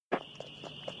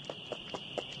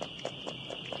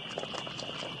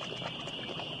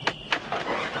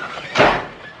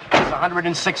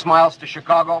106 miles to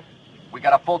Chicago. We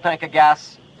got a full tank of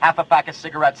gas, half a pack of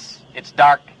cigarettes. It's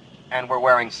dark, and we're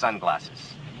wearing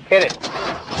sunglasses. Hit it.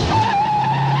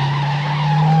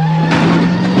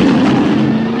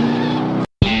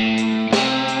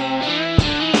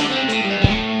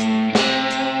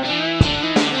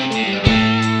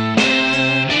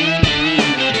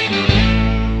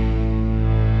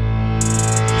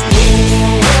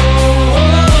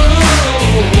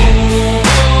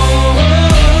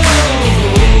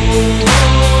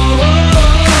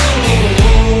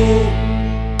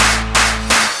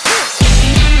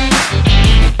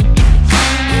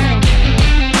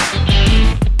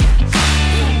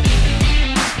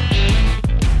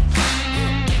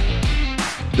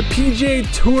 PGA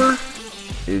Tour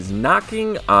is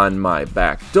knocking on my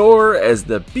back door as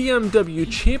the BMW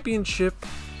Championship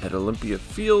at Olympia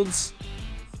Fields.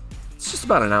 It's just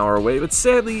about an hour away, but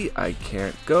sadly I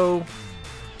can't go.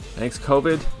 Thanks,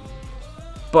 COVID.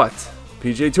 But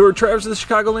PGA Tour travels to the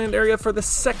Chicagoland area for the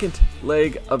second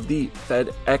leg of the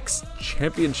FedEx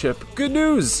Championship. Good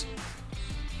news!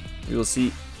 We will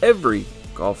see every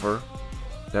golfer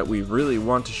that we really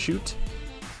want to shoot.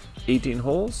 18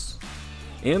 holes.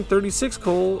 And 36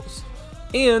 holes,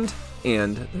 and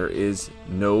there is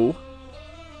no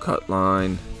cut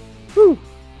line. Woo!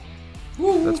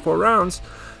 That's 4 rounds.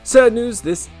 Sad news,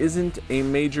 this isn't a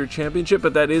major championship,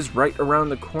 but that is right around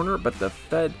the corner. But the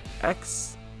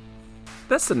FedEx,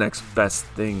 that's the next best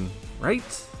thing, right?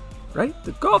 Right?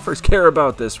 The golfers care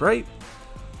about this, right?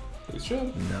 They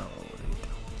should. No,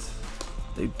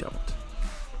 they don't.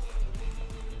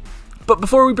 But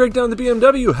before we break down the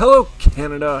BMW, hello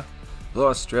Canada. Hello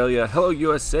Australia, hello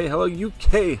USA, hello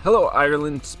UK, hello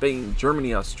Ireland, Spain,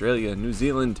 Germany, Australia, New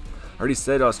Zealand. I already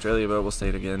said Australia, but we'll say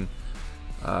it again.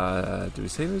 Did we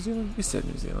say New Zealand? We said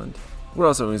New Zealand. What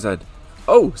else have we said?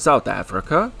 Oh, South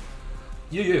Africa.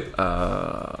 Yeah.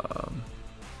 Oh,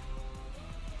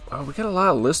 we got a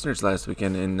lot of listeners last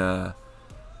weekend in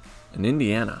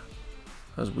Indiana.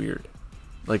 That was weird.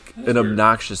 Like an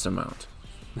obnoxious amount.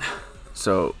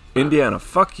 So, Indiana,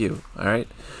 fuck you, alright?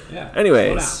 Yeah.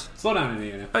 Anyways. Slow down,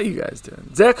 Indiana. How you guys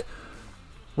doing? Zach,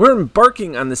 we're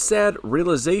embarking on the sad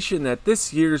realization that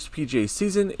this year's PGA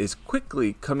season is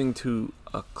quickly coming to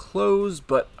a close,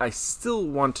 but I still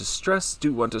want to stress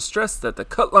that the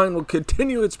cut line will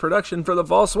continue its production for the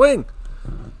fall swing.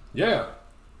 Yeah.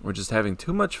 We're just having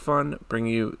too much fun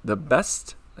bringing you the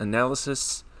best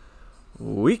analysis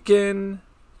week in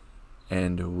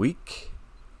and week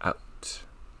out.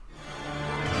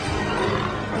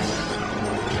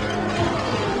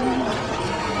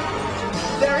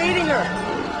 They're eating her.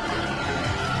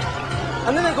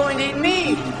 And then they're going to eat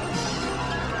me.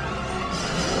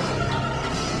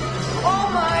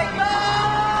 Oh my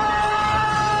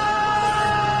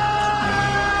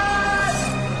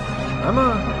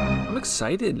God! I'm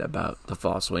excited about the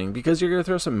fall swing because you're going to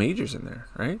throw some majors in there,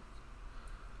 right?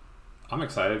 I'm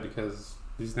excited because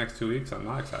these next 2 weeks I'm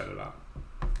not excited about.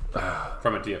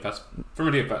 From a DFS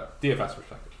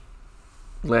perspective.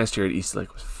 Last year at East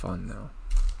Lake was fun though.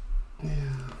 Yeah.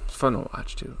 It's fun to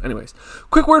watch, too. Anyways,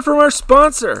 quick word from our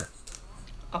sponsor.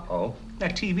 Uh-oh.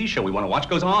 That TV show we want to watch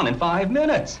goes on in 5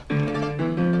 minutes.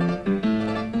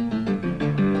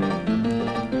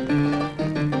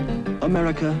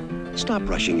 America, stop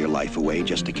rushing your life away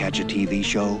just to catch a TV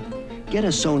show. Get a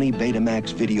Sony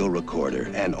Betamax video recorder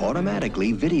and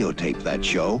automatically videotape that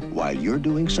show while you're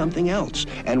doing something else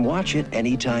and watch it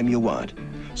anytime you want.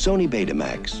 Sony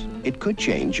Betamax. It could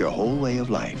change your whole way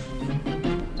of life.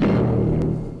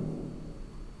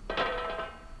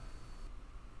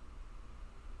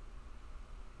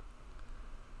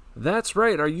 That's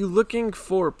right. Are you looking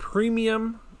for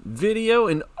premium video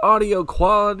and audio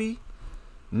quality?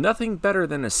 Nothing better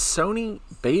than a Sony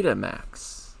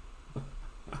Betamax.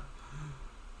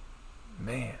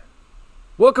 Man.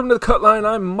 Welcome to the Cut Line.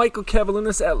 I'm Michael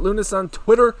Cavalinis at Lunas on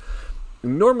Twitter.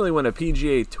 Normally when a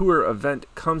PGA Tour event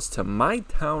comes to my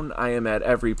town, I am at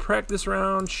every practice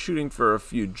round, shooting for a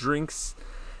few drinks,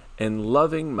 and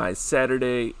loving my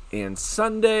Saturday and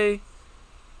Sunday.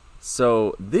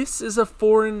 So this is a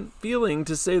foreign feeling,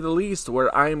 to say the least,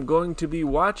 where I am going to be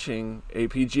watching a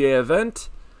PGA event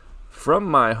from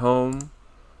my home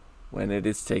when it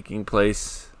is taking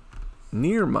place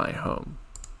near my home.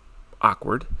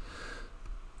 Awkward.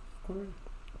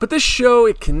 But this show,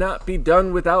 it cannot be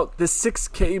done without the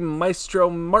 6K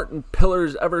maestro Martin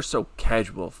Pillar's ever so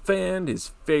casual fan.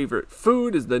 His favorite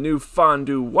food is the new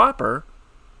fondue Whopper.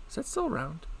 Is that still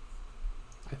around?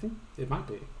 I think it might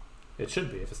be. It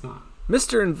should be if it's not.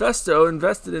 Mr. Investo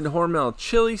invested in Hormel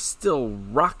Chili, still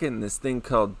rocking this thing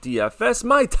called DFS.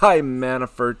 My Ty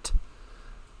Manafort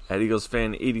at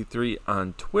EaglesFan83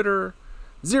 on Twitter.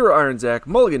 Zero Iron Zach,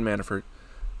 Mulligan Manafort,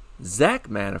 Zach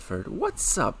Manafort.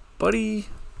 What's up, buddy?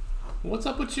 What's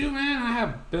up with you, man? I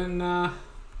have been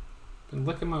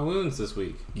licking my wounds this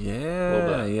week.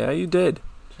 Yeah, you did.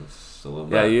 Just a little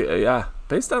bit. Yeah.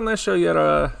 Based on last show, you had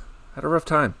a rough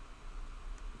time.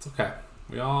 It's okay.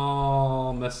 We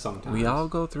all miss sometimes. We all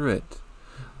go through it.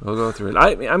 We'll go through it.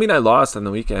 I mean, I lost on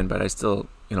the weekend, but I still,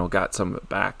 got some of it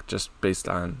back just based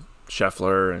on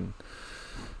Scheffler and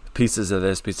pieces of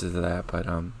this, pieces of that. But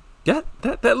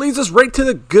that leads us right to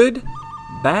the good,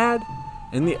 bad,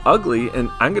 and the ugly. And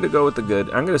I'm going to go with the good.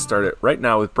 I'm going to start it right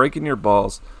now with breaking your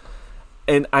balls.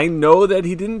 And I know that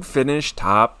he didn't finish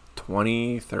top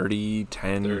 20, 30,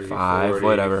 10, 30, 5, 40,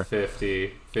 whatever.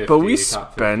 50, but we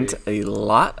spent a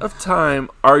lot of time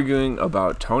arguing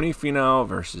about Tony Finau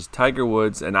versus Tiger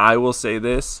Woods. And I will say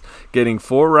this, getting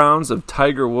 4 rounds of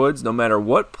Tiger Woods, no matter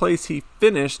what place he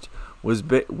finished, was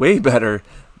way better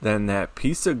than that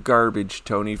piece of garbage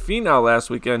Tony Finau last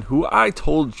weekend, who I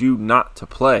told you not to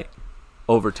play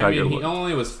over Tiger Woods. He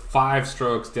only was 5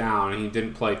 strokes down, and he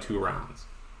didn't play 2 rounds.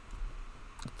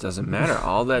 It doesn't matter.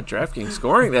 All that DraftKings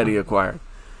scoring that he acquired.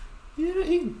 Yeah,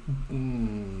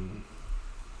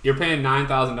 You're paying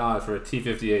 $9,000 for a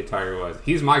T58 Tiger Woods.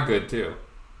 He's my good, too.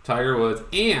 Tiger Woods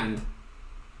and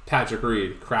Patrick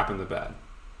Reed crap in the bed.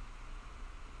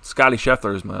 Scotty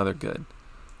Scheffler is my other good.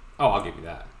 Oh, I'll give you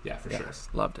that. Yeah, for sure.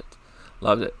 Loved it.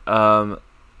 There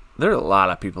are a lot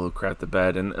of people who crap the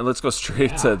bed, and let's go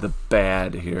straight to the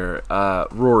bad here.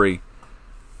 Rory.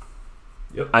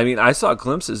 Yep. I mean, I saw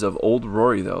glimpses of old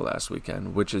Rory though last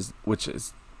weekend, which is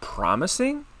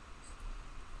promising.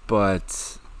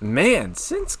 But man,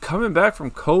 since coming back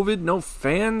from COVID, no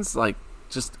fans,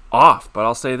 just off. But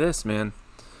I'll say this, man,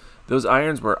 those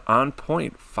irons were on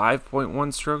point.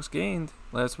 5.1 strokes gained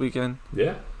last weekend.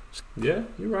 Yeah, you're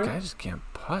right. Guy just can't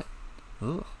putt.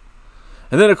 Ugh.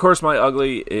 And then of course my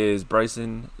ugly is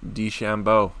Bryson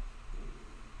DeChambeau.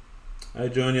 I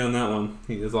join you on that one.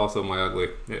 He is also my ugly.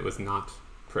 It was not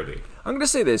pretty. I'm going to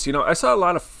say this. I saw a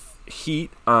lot of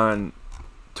heat on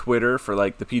Twitter for,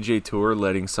 the PGA Tour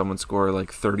letting someone score,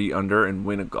 30 under and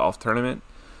win a golf tournament.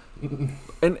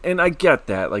 And I get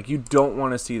that. You don't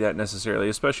want to see that necessarily,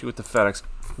 especially with the FedEx.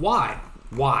 Why?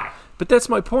 But that's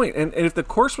my point. And if the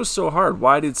course was so hard,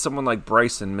 why did someone like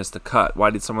Bryson miss the cut? Why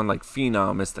did someone like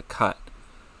Finau miss the cut?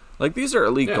 These are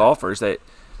elite golfers that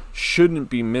shouldn't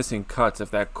be missing cuts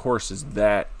if that course is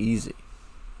that easy.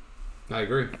 I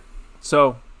agree.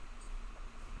 So,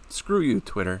 screw you,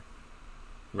 Twitter.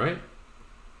 Right?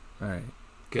 All right.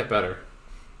 Get better.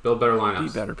 Build better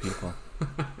lineups. Be better people.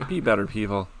 Be better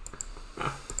people.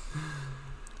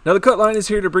 Now, the Cut Line is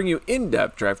here to bring you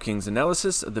in-depth DraftKings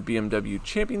analysis of the BMW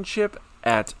Championship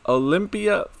at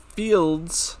Olympia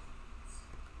Fields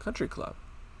Country Club.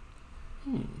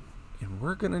 And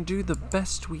we're going to do the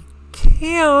best we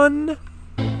can.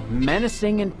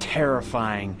 Menacing and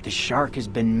terrifying. The shark has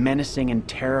been menacing and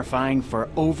terrifying for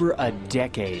over a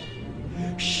decade.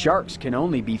 Sharks can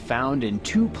only be found in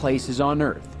 2 places on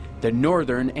Earth, the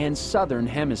northern and southern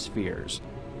hemispheres.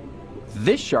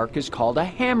 This shark is called a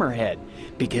hammerhead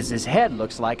because his head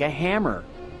looks like a hammer.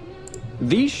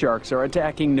 These sharks are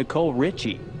attacking Nicole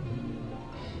Richie.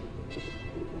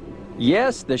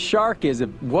 Yes, the shark is a...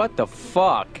 What the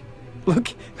fuck?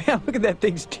 Look at that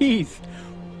thing's teeth.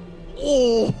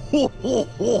 Oh, oh, oh,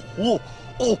 oh, oh,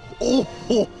 oh, oh,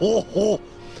 oh, oh,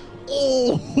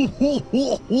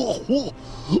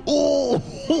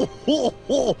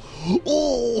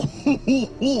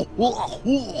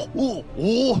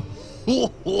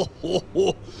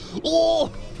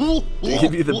 oh, to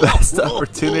give you the best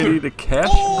opportunity to cash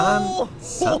on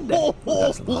Sunday.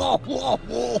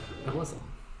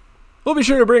 We'll be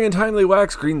sure to bring in timely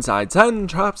wax, greenside,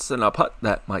 sandtraps, and a putt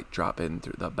that might drop in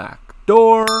through the back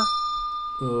door.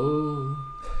 Oh.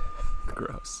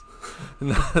 Gross.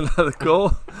 Now the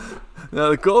goal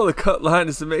of the Cut Line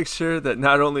is to make sure that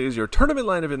not only is your tournament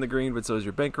lineup in the green, but so is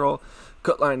your bankroll.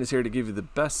 Cut Line is here to give you the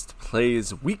best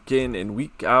plays week in and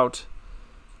week out.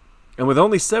 And with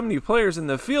only 70 players in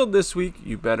the field this week,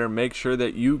 you better make sure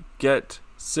that you get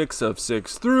 6 of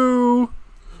 6 through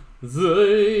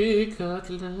the Cut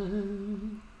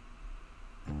Line.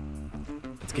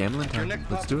 It's gambling time.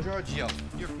 Let's do it.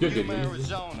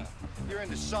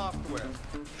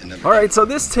 All right, so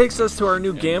this takes us to our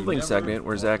new gambling segment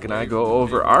where Zach and I go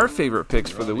over our favorite picks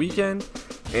for the weekend,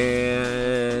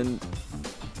 and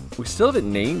we still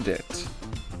haven't named it.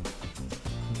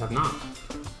 We have not.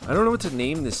 I don't know what to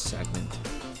name this segment.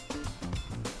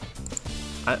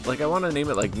 I want to name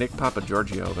it like Nick Papa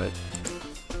Giorgio, but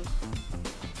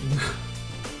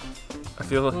I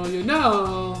feel like... Well, you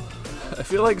know. I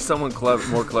feel like someone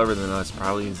more clever than us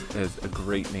probably has a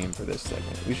great name for this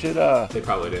segment. We should. They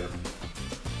probably do.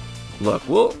 Look,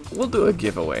 we'll do a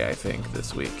giveaway. I think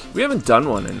this week we haven't done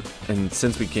one and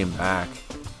since we came back.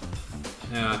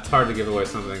 Yeah, it's hard to give away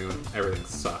something when everything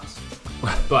sucks.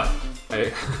 But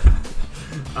I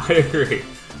agree.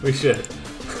 We should.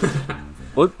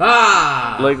 We'll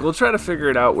try to figure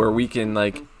it out where we can,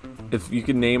 like, if you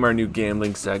can name our new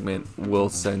gambling segment, we'll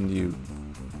send you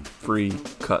free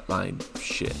cut line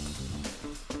shit.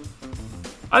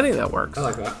 I think that works. I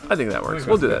like that. I think that works.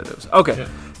 We'll do that. Okay, yeah.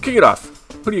 Kick it off.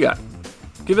 Who do you got?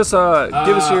 Give us your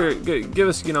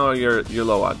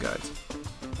low odd guides.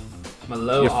 My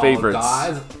low odd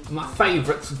guys. My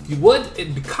favorites, if you would,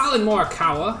 it'd be Colin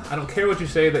Morikawa. I don't care what you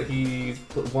say that he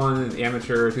won an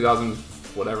amateur 2000,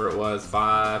 whatever it was,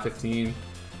 15.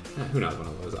 Who knows when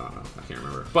it was? I don't know. I can't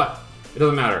remember. But it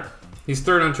doesn't matter. He's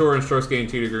third on tour in strokes gained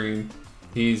tee to green.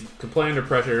 He's can play under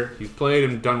pressure. He's played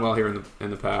and done well here in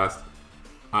the past.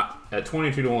 At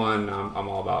 22-1, I'm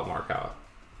all about Morikawa.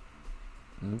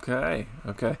 Okay.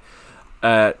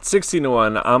 At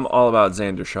 16-1, I'm all about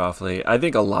Xander Schauffele. I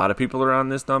think a lot of people are on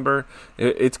this number.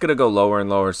 It's going to go lower and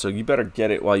lower, so you better get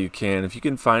it while you can. If you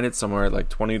can find it somewhere like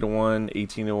 20-1,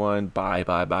 18-1, buy.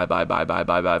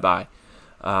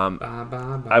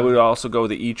 I would also go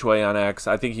the each way on X.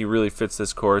 I think he really fits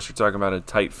this course. You're talking about a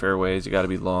tight fairways. You got to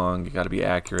be long. You got to be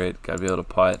accurate. Got to be able to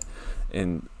putt.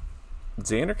 And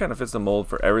Xander kind of fits the mold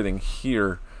for everything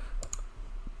here.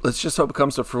 Let's just hope it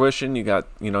comes to fruition. You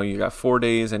got 4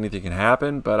 days. Anything can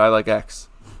happen, but I like X.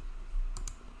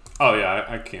 Oh yeah,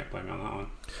 I can't blame you on that one.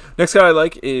 Next guy I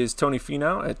like is Tony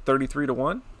Finau at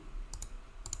 33-1.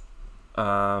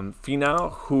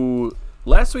 Finau, who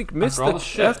last week missed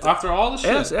after all the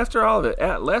shit. Yes, after all of it.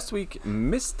 Last week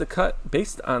missed the cut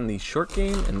based on the short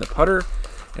game and the putter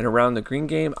and around the green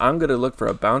game. I'm going to look for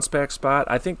a bounce back spot.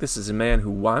 I think this is a man who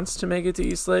wants to make it to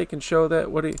East Lake and show that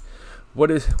what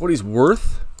he's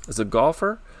worth as a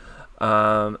golfer.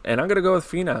 And I'm going to go with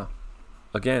Finau.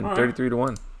 Again, right.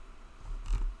 33-1.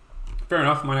 Fair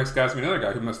enough. My next guy's another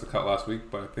guy who missed the cut last week,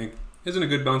 but I think isn't a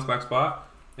good bounce back spot.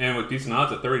 And with decent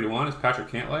odds at 30-1 is Patrick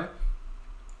Cantlay.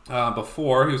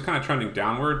 Before, he was kind of trending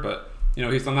downward, but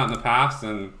he's done that in the past,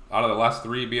 and out of the last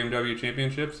 3 BMW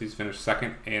Championships, he's finished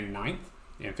 2nd and 9th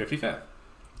and 55th.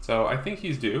 So I think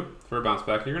he's due for a bounce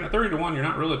back here. And at 30-1, you're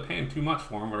not really paying too much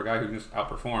for him, or a guy who can just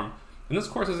outperform. And this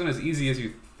course isn't as easy as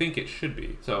you think it should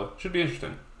be, so it should be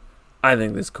interesting. I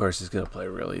think this course is going to play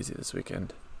real easy this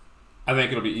weekend. I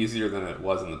think it'll be easier than it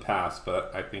was in the past,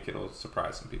 but I think it'll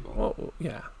surprise some people. Well,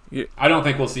 yeah. I don't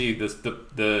think we'll see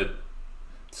the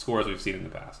scores we've seen in the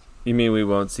past. You mean we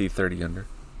won't see 30 under?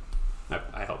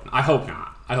 I hope not. I hope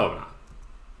not.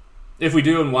 If we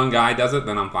do and one guy does it,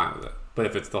 then I'm fine with it. But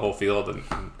if it's the whole field, then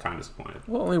I'm kind of disappointed.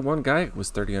 Well, only one guy was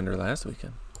 30 under last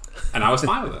weekend. And I was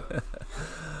fine with it.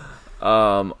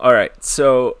 All right.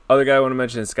 So, other guy I want to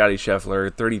mention is Scotty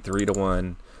Scheffler,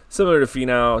 33-1. Similar to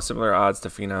Finau, similar odds to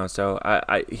Finau. So,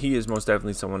 he is most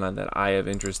definitely someone that I have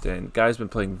interest in. Guy's been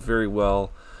playing very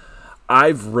well.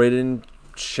 I've ridden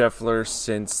Scheffler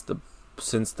since the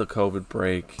COVID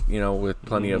break, with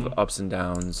plenty of ups and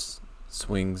downs,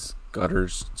 swings,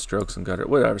 gutters, strokes and gutters,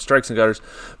 whatever, strikes and gutters.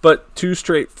 But 2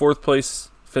 straight 4th place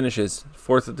finishes.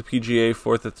 4th at the PGA,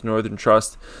 4th at the Northern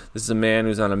Trust. This is a man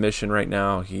who's on a mission right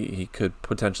now. He could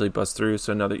potentially bust through,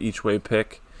 so another each way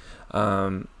pick.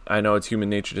 I know it's human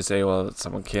nature to say, well,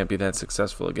 someone can't be that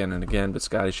successful again and again, but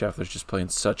Scotty Scheffler's just playing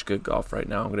such good golf right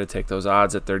now. I'm going to take those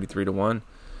odds at 33-1.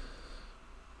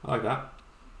 I like that.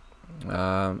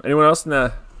 Anyone else in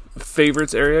the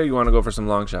favorites area? You want to go for some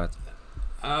long shots?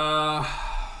 No,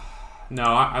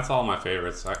 that's all my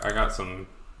favorites. I got some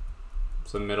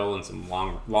middle and some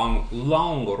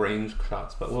long range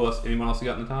shots. But anyone else you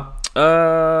got in the top?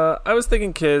 I was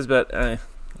thinking Kiz, but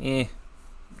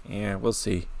we'll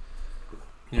see.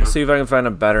 Yeah. We'll see if I can find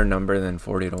a better number than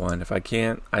 40-1. If I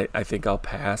can't, I think I'll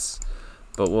pass.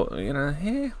 But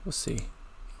we'll see.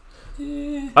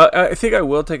 I think I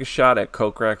will take a shot at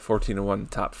Kokrak 14-1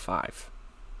 top 5.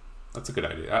 That's a good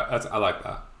idea. I like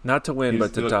that. Not to win,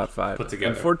 but to top 5. Put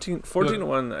together. And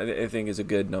 14-1, I think is a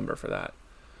good number for that.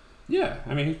 Yeah,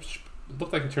 I mean, he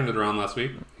looked like he turned it around last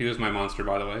week. He was my monster,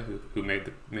 by the way, who made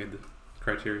the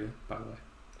criteria. By the way,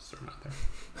 just throwing it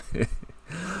out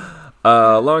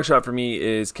there. Long shot for me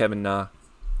is Kevin Na.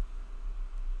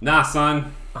 Nah,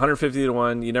 son.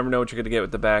 150-1. You never know what you're going to get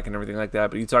with the back and everything like that.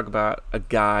 But you talk about a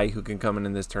guy who can come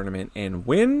in this tournament and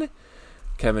win.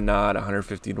 Kevin Na at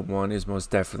 150-1 is most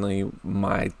definitely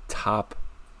my top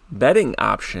betting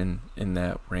option in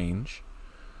that range.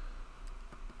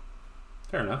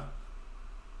 Fair enough.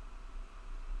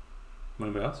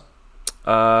 Anybody else?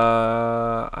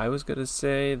 I was going to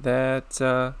say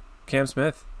that Cam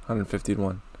Smith, 150 to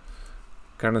 1.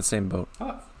 Kind of the same boat.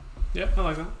 Oh, yeah, I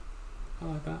like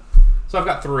that. So I've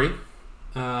got 3.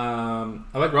 I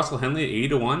like Russell Henley at 80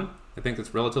 to 1. I think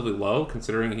it's relatively low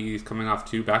considering he's coming off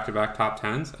 2 back-to-back top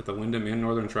 10s at the Wyndham and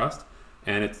Northern Trust.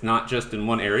 And it's not just in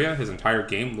one area. His entire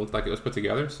game looked like it was put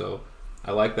together. So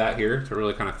I like that here to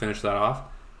really kind of finish that off.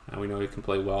 We know he can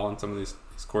play well on some of these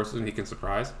courses and he can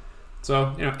surprise.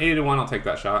 So, 80 to 1, I'll take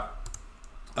that shot.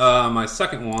 My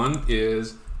second one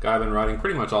is a guy I've been riding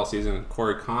pretty much all season,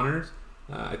 Corey Connors.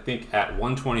 I think at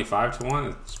 125 to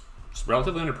 1, it's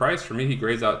relatively underpriced. For me, he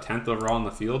grades out 10th overall in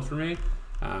the field for me.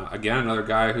 Again, another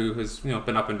guy who has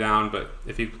been up and down, but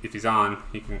if he's on,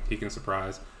 he can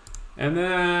surprise. And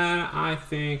then I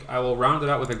think I will round it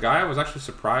out with a guy I was actually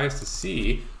surprised to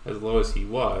see as low as he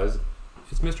was.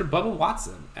 It's Mr. Bubba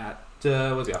Watson at,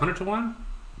 was he 100 to 1?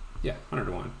 Yeah,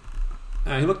 100 to 1.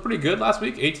 He looked pretty good last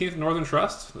week, 18th Northern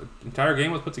Trust. The entire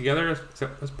game was put together,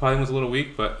 except his putting was a little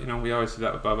weak, but we always see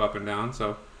that with Bubba up and down.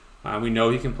 So we know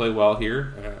he can play well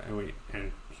here,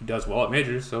 and he does well at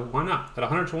majors, so why not? At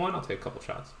 100 to 1, I'll take a couple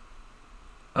shots.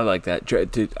 I like that.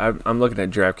 Dude, I'm looking at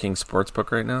DraftKings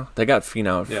Sportsbook right now. They got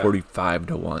Finau at 45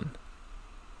 to 1.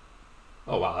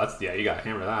 Oh, wow. You got to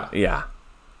hammer that. Yeah.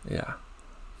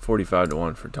 45 to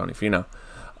 1 for Tony Finau.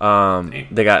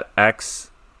 They got X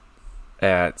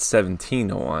at 17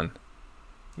 to 1.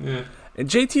 Yeah. And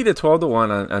JT to 12 to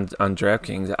 1 on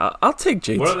DraftKings. I'll take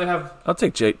JT. What do they have? I'll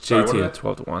take JT at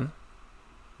 12 to 1.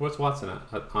 What's Watson at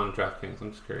on DraftKings?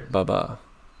 I'm just curious. Bubba.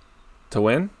 To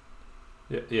win?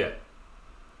 Yeah.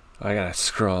 I gotta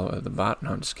scroll at the bottom.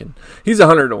 No, I'm just kidding. He's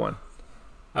 100 to 1.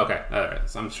 Okay, all right.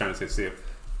 So I'm just trying to see if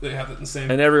they have it in the same.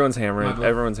 And everyone's hammering.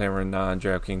 Everyone's hammering on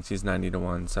DraftKings. He's 90 to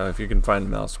 1. So if you can find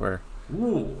him elsewhere.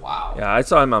 Ooh, wow. Yeah, I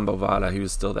saw him on Bovada. He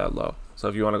was still that low. So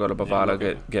if you want to go to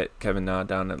Bovada, get Kevin Na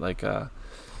down at like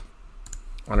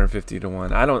 150 to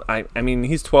 1. I mean,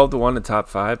 he's 12 to 1 in top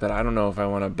 5, but I don't know if I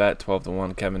want to bet 12 to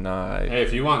 1 Kevin Na. Hey,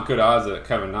 if you want good odds at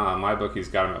Kevin Na, my bookie's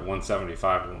got him at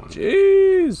 175 to 1.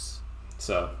 Jeez.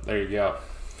 So there you go.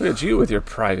 Look at you with your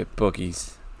private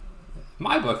bookies.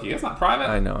 My bookie, it's not private.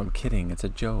 I know, I'm kidding. It's a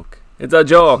joke. It's a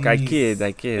joke. Jeez.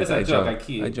 I kid. It's a joke. I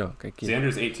kid.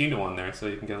 Xander's 18 to 1 there, so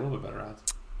you can get a little bit better odds.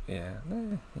 Yeah.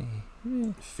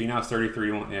 Finau's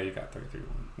 33 to 1. Yeah, you got 33 to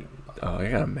 1. Oh, I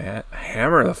got a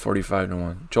hammer the 45 to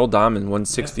 1. Joel Dahman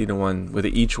 160 to 1. With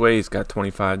each way, he's got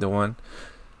 25 to 1.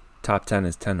 Top 10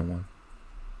 is 10 to 1.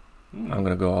 I'm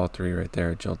gonna go all 3 right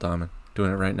there at Joel Dahman.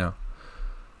 Doing it right now.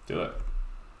 Do it.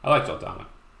 I like Joel Dahman.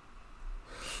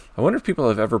 I wonder if people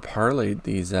have ever parlayed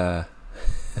these the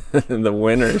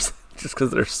winners just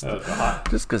because they're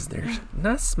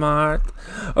not smart.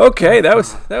 Okay, that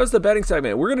was the betting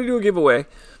segment. We're gonna do a giveaway.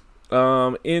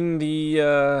 In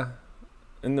the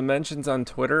mentions on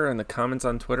Twitter and the comments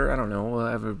on Twitter, I don't know. We'll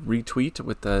have a retweet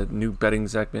with the new betting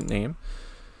segment name.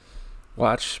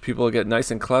 Watch people get nice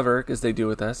and clever as they do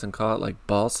with us and call it like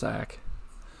ball sack.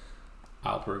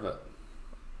 I'll prove it.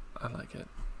 I like it.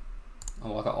 I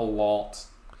like it a lot.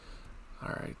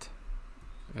 All right.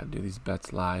 I got to do these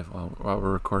bets live while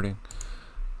we're recording.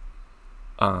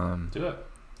 Do it.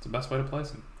 It's the best way to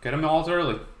place them. Get them all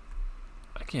early.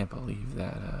 I can't believe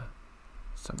that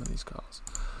some of these calls.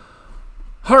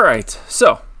 All right.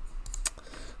 So,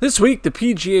 this week, the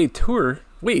PGA Tour.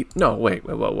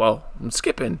 Whoa. I'm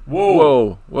skipping.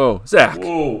 Whoa. Zach.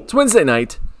 Whoa. It's Wednesday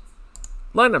night.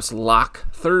 Lineups lock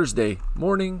Thursday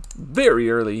morning, very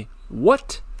early.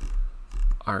 What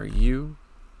are you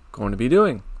going to be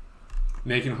doing?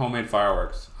 Making homemade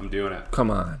fireworks. I'm doing it.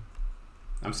 Come on.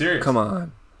 I'm serious. Come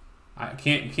on.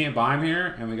 You can't buy them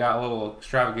here, and we got a little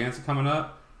extravaganza coming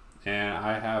up, and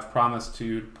I have promised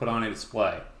to put on a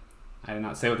display. I did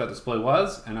not say what that display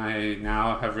was, and I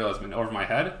now have realized it's been over my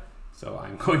head, so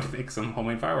I'm going to make some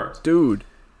homemade fireworks. Dude,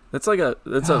 that's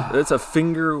a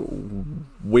finger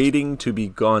waiting to be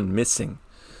gone missing.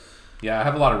 Yeah, I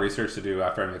have a lot of research to do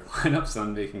after I make lineups, so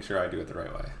I'm making sure I do it the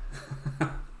right way.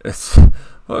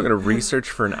 I'm going to research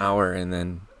for an hour and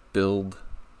then build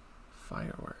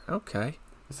fireworks. Okay.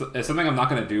 It's something I'm not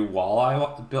going to do while I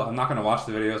build. I'm not going to watch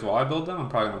the videos while I build them. I'm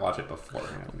probably going to watch it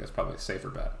beforehand. I think that's probably a safer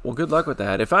bet. Well, good luck with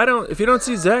that. If you don't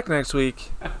see Zach next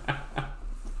week,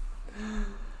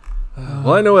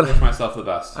 well, I wish myself the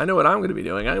best. I know what I'm going to be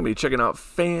doing. I'm going to be checking out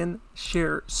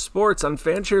FanShare Sports on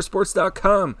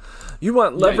fansharesports.com. You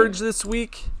want leverage this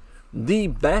week? The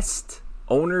best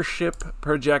ownership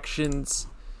projections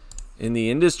in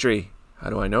the industry. How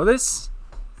do I know this?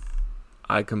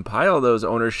 I compile those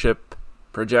ownership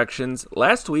projections.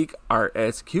 Last week, our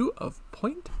SQ of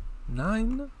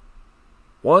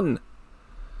 0.91.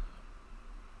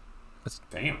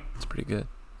 Damn. That's pretty good.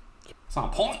 It's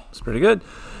on point. It's pretty good.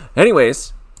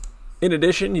 Anyways, in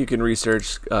addition, you can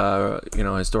research,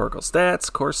 historical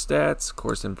stats,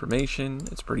 course information.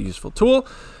 It's a pretty useful tool.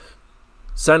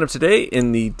 Sign up today.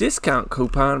 In the discount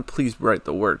coupon, please write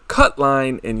the word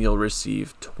CUTLINE, and you'll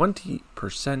receive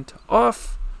 20%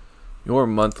 off your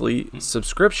monthly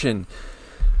subscription.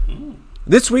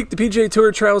 This week, the PGA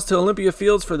Tour travels to Olympia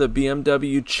Fields for the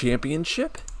BMW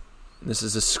Championship. This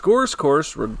is a scores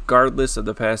course, regardless of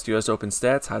the past U.S. Open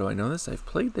stats. How do I know this? I've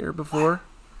played there before.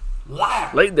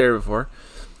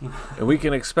 And we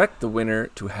can expect the winner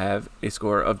to have a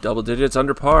score of double digits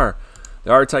under par.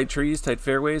 There are tight trees, tight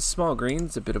fairways, small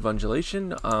greens, a bit of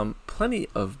undulation, plenty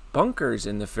of bunkers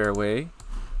in the fairway.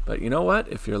 But you know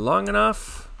what? If you're long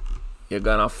enough, you're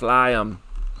going to fly them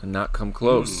and not come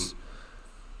close.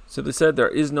 Simply said, there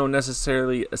is no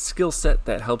necessarily a skill set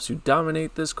that helps you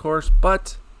dominate this course,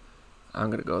 but I'm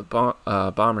going to go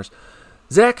with Bombers.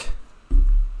 Zach,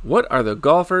 what are the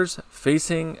golfers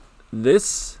facing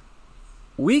this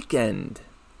weekend?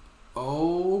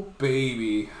 Oh,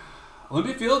 baby.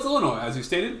 Olympia Fields, Illinois. As you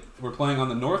stated, we're playing on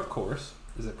the North Course.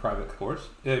 It's a private course.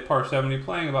 A par 70,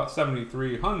 playing about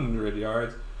 7,300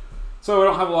 yards. So we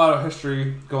don't have a lot of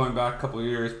history going back a couple of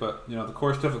years, but the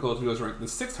course difficulty was ranked the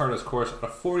 6th hardest course out of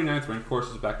 49th ranked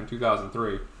courses back in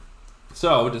 2003.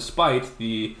 So despite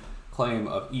the claim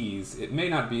of ease, it may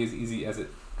not be as easy as it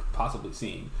could possibly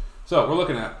seem. So we're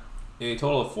looking at a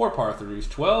total of 4 par 3s,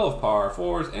 12 par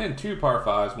 4s, and 2 par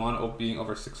 5s, one being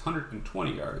over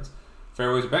 620 yards.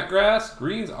 Fairways are bent grass,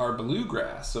 greens are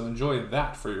bluegrass, so enjoy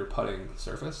that for your putting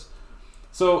surface.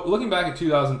 So looking back at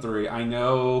 2003, I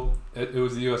know it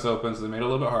was the U.S. Open, so they made it a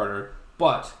little bit harder,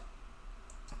 but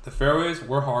the fairways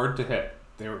were hard to hit.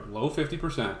 They were below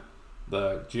 50%.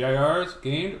 The GIRs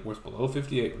gained was below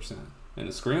 58%, and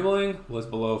the scrambling was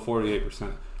below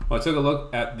 48%. When I took a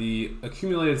look at the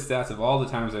accumulated stats of all the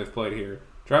times I've played here,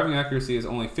 driving accuracy is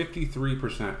only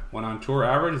 53%, when on tour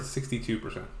average it's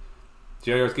 62%.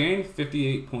 GIRs gained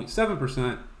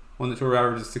 58.7% when the tour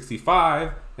average is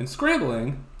 65%, and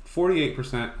scrambling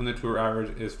 48% when the tour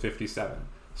average is 57%.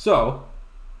 So,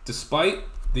 despite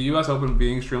the U.S. Open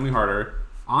being extremely harder,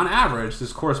 on average,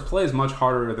 this course plays much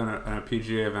harder than a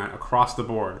PGA event across the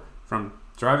board, from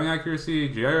driving accuracy,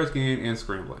 GIRs gained, and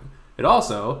scrambling. It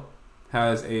also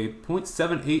has a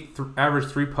 .78 average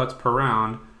 3 putts per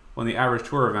round when the average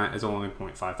tour event is only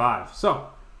 .55. So,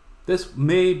 this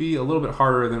may be a little bit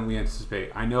harder than we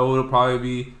anticipate. I know it'll probably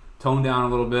be toned down a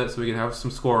little bit so we can have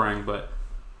some scoring, but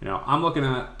I'm looking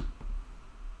at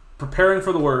preparing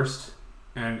for the worst,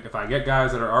 and if I get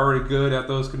guys that are already good at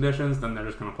those conditions, then they're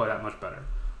just going to play that much better.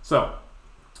 So,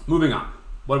 moving on.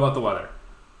 What about the weather?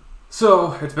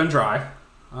 So, it's been dry,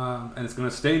 and it's going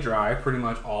to stay dry pretty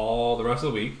much all the rest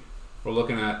of the week. We're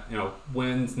looking at,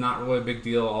 winds, not really a big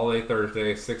deal all day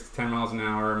Thursday, 6 to 10 miles an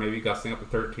hour, maybe gusting up to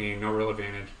 13, no real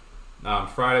advantage.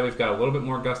 Friday, we've got a little bit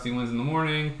more gusty winds in the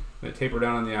morning, they taper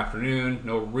down in the afternoon,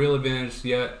 no real advantage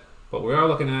yet. What we are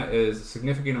looking at is a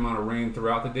significant amount of rain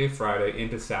throughout the day Friday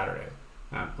into Saturday,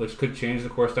 which could change the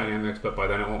course dynamics, but by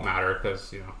then it won't matter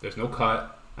because there's no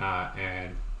cut,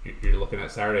 and you're looking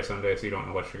at Saturday, Sunday, so you don't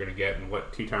know what you're going to get and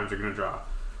what tee times you're going to draw.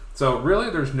 So really,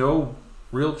 there's no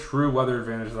real true weather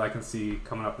advantage that I can see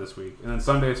coming up this week. And then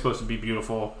Sunday is supposed to be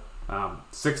beautiful,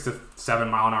 6 to 7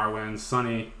 mile an hour winds,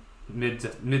 sunny, mid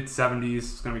 70s.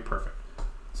 It's going to be perfect.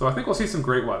 So I think we'll see some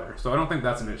great weather. So I don't think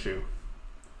that's an issue.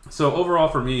 So overall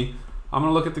for me, I'm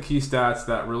going to look at the key stats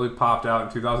that really popped out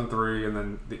in 2003 and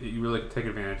then that you really can take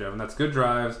advantage of. And that's good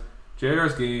drives,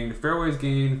 GIRs gained, fairways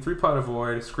gained, 3-putt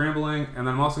avoid, scrambling, and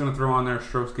then I'm also going to throw on there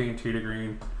strokes gained tee to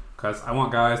green because I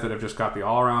want guys that have just got the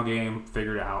all-around game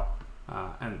figured out.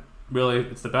 And really,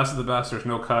 it's the best of the best. There's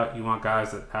no cut. You want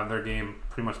guys that have their game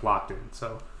pretty much locked in.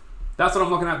 So that's what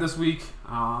I'm looking at this week.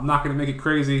 I'm not going to make it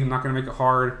crazy. I'm not going to make it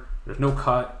hard. There's no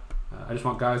cut. I just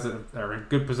want guys that are in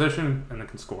good position and that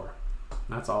can score.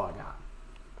 And that's all I got.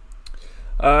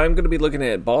 I'm going to be looking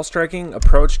at ball striking,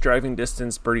 approach, driving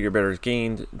distance, birdie or better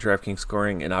gained, DraftKings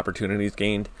scoring, and opportunities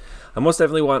gained. I most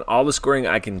definitely want all the scoring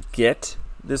I can get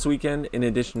this weekend. In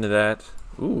addition to that,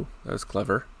 ooh, that was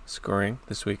clever. Scoring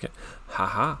this weekend.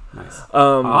 Haha. Nice.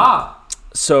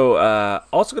 So,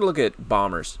 also going to look at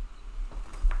bombers.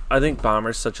 I think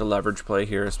bombers such a leverage play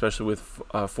here, especially with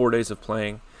 4 days of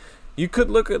playing. You could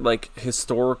look at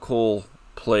historical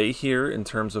play here in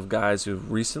terms of guys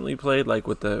who've recently played,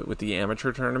 with the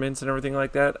amateur tournaments and everything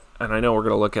like that. And I know we're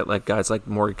going to look at guys like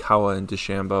Morikawa and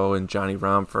DeChambeau and Johnny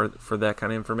Rahm for that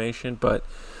kind of information. But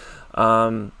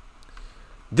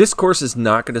this course is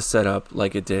not going to set up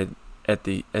like it did at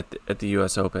the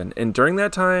U.S. Open, and during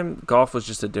that time, golf was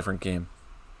just a different game.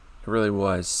 It really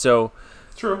was. So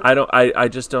True. I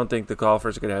just don't think the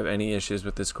golfers are going to have any issues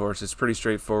with this course. It's pretty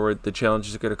straightforward. The challenge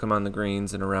is going to come on the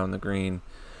greens and around the green.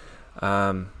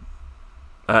 And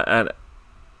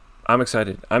I'm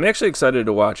excited. I'm actually excited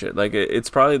to watch it. Like, it's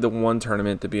probably the one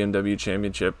tournament, the BMW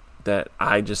Championship, that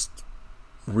I just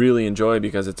really enjoy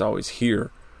because it's always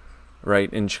here,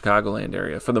 right, in Chicagoland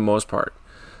area for the most part.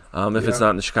 If it's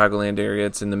not in the Chicagoland area,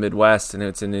 it's in the Midwest and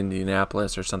it's in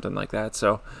Indianapolis or something like that.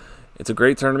 So it's a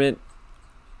great tournament.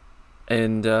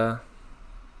 And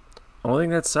only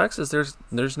thing that sucks is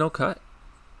there's no cut.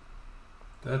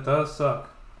 That does suck.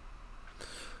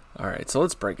 All right, so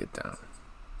let's break it down.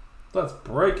 Let's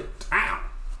break it down.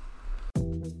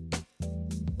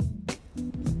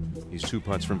 He's 2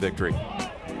 putts from victory.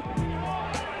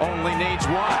 Only needs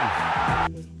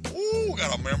one. Ooh,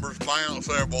 got a members bounce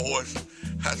there, boys.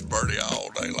 That's birdie all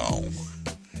day long.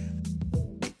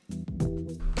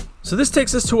 So this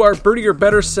takes us to our Birdie or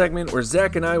Better segment, where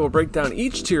Zach and I will break down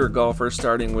each tier golfer,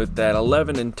 starting with that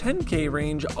 11 and 10K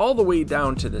range all the way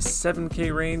down to the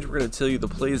 7K range. We're going to tell you the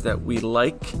plays that we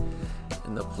like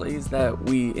and the plays that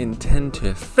we intend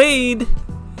to fade.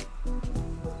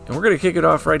 And we're going to kick it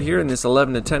off right here in this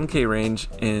 11 to 10K range.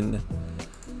 In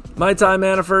my time,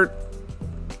 Manafort,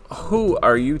 who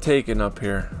are you taking up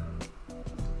here?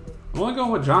 I'm only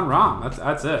going with Jon Rahm.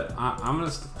 That's it. I'm going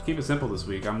to keep it simple this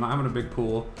week. I'm not having a big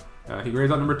pool. He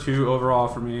grades out number 2 overall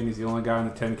for me, and he's the only guy in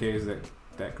the 10Ks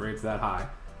that grades that high.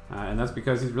 And that's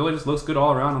because he really just looks good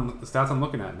all around on the stats I'm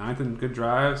looking at. 9th in good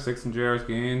drive, 6th in JR's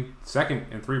gain,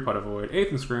 2nd in 3-putt avoid,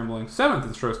 8th in scrambling, 7th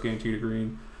in strokes gain tee to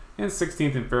green, and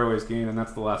 16th in fairways gain, and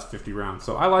that's the last 50 rounds.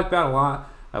 So I like that a lot.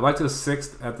 I liked his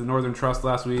 6th at the Northern Trust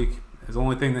last week. His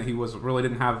only thing that he really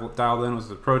didn't have dialed in was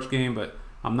his approach game, but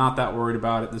I'm not that worried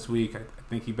about it this week. I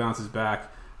think he bounces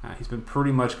back. He's been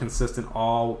pretty much consistent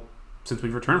all since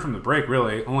we've returned from the break,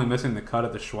 really, only missing the cut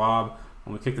at the Schwab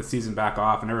when we kicked the season back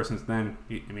off, and ever since then,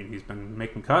 he's been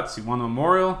making cuts. He won the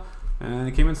Memorial, and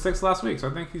he came in 6th last week, so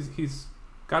I think he's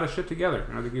got his shit together,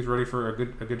 and I think he's ready for a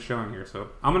good showing here. So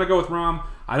I'm going to go with Rahm.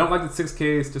 I don't like the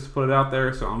 6Ks, just to put it out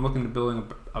there, so I'm looking to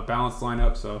building a balanced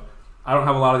lineup, so I don't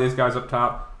have a lot of these guys up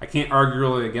top. I can't argue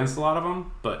really against a lot of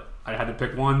them, but I had to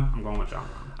pick one. I'm going with Jon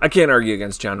Rahm. I can't argue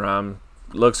against Jon Rahm.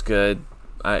 Looks good.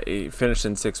 He finished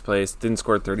in 6th place. Didn't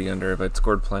score 30 under, but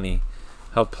scored plenty.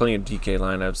 Helped plenty of DK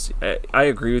lineups. I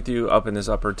agree with you. Up in this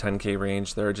upper 10K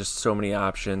range, there are just so many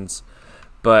options.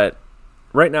 But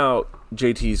right now,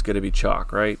 JT's going to be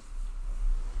chalk, right?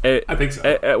 I think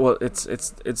so. Well,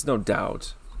 it's no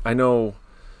doubt. I know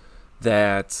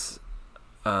that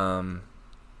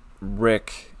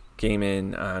Rick came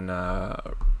in on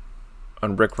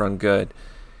Rick Run Good.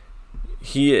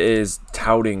 He is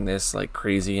touting this like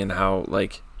crazy, and how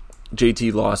like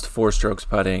JT lost 4 strokes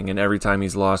putting, and every time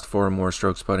he's lost 4 or more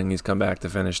strokes putting, he's come back to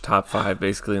finish top 5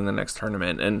 basically in the next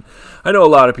tournament. And I know a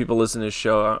lot of people listen to this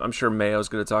show. I'm sure Mayo's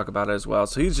going to talk about it as well.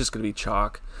 So he's just going to be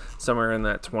chalk somewhere in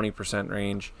that 20%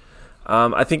 range.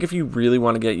 I think if you really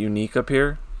want to get unique up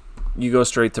here, you go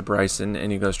straight to Bryson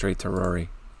and you go straight to Rory.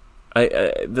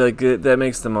 That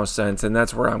makes the most sense, and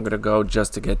that's where I'm going to go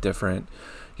just to get different.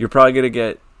 You're probably going to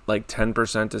get like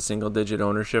 10% to single-digit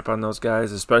ownership on those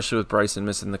guys, especially with Bryson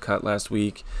missing the cut last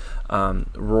week.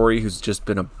 Rory, who's just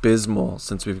been abysmal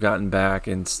since we've gotten back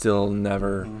and still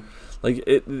never...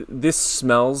 This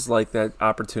smells like that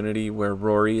opportunity where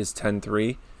Rory is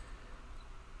 10-3,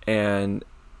 and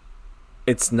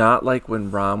it's not like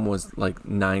when Rahm was like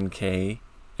 9K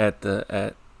at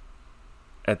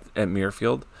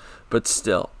Muirfield, but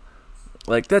still.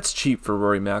 Like, that's cheap for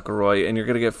Rory McIlroy, and you're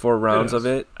going to get 4 rounds of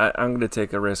it. I'm going to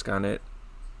take a risk on it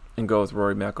and go with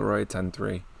Rory McIlroy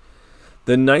 10-3.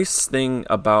 The nice thing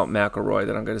about McIlroy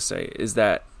that I'm going to say is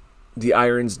that the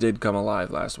irons did come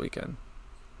alive last weekend.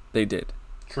 They did.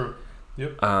 True.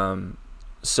 Yep.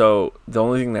 So the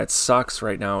only thing that sucks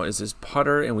right now is his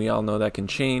putter, and we all know that can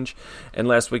change. And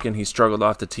last weekend he struggled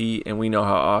off the tee, and we know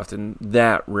how often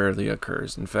that rarely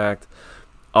occurs. In fact,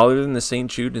 other than the St.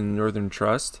 Jude and the Northern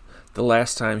Trust, the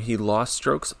last time he lost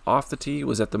strokes off the tee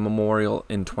was at the Memorial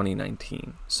in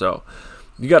 2019. So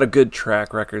you got a good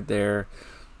track record there.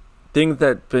 Thing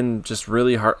that's been just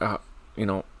really hard,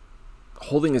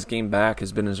 holding his game back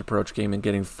has been his approach game, and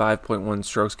getting 5.1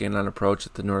 strokes gained on approach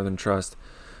at the Northern Trust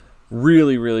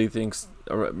really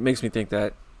makes me think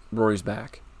that Rory's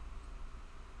back.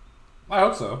 I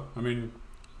hope so. I mean,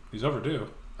 he's overdue.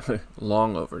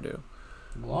 Long overdue.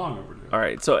 Long overdue. All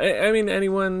right, so I mean,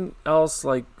 anyone else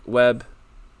like Webb?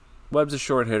 Webb's a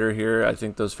short hitter here. I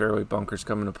think those fairway bunkers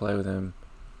come into play with him.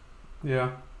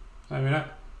 Yeah, I mean,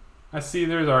 I see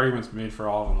there's arguments made for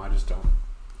all of them. I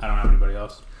don't have anybody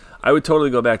else. I would totally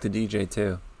go back to DJ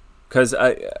too. Because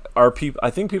I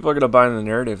think people are going to buy in the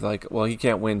narrative like, well, he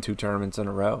can't win 2 tournaments in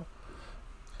a row.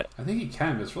 I think he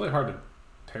can, but it's really hard to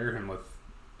pair him with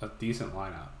a decent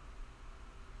lineup.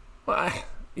 Well,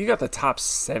 you got the top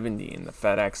 70 in the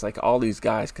FedEx. Like, all these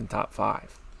guys can top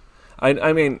 5.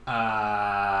 I mean,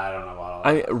 I don't know about all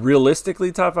that.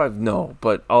 Realistically, top 5, no,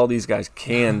 but all these guys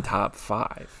can top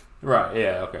 5. Right?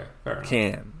 Yeah. Okay. Fair enough.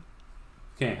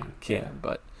 Can,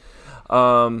 but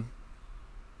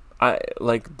I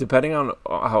like, depending on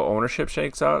how ownership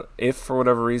shakes out. If for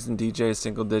whatever reason DJ is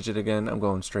single digit again, I'm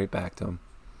going straight back to him.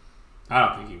 I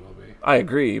don't think he will be. I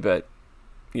agree, but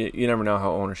you never know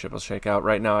how ownership will shake out.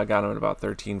 Right now, I got him at about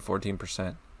 13-14%.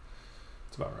 That's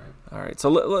about right. All right,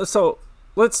 so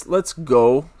let's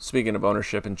go. Speaking of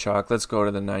ownership and chalk, let's go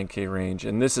to the 9K range,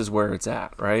 and this is where it's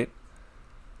at, right?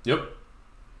 Yep.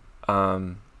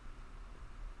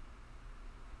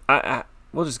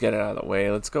 We'll just get it out of the way.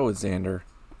 Let's go with Xander.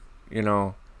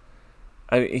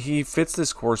 He fits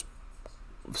this course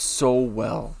so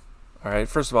well. All right,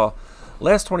 first of all,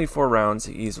 last 24 rounds,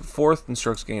 he's 4th in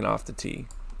strokes gained off the tee,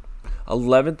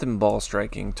 11th in ball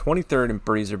striking, 23rd in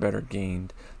birdies or better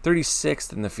gained,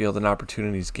 36th in the field in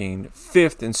opportunities gained,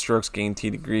 5th in strokes gained tee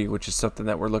degree, which is something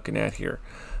that we're looking at here.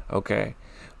 Okay,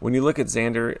 when you look at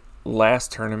Xander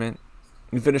last tournament,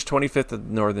 he finished 25th at the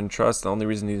Northern Trust. The only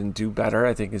reason he didn't do better,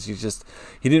 I think, is he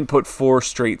didn't put 4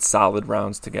 straight solid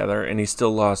rounds together, and he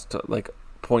still lost like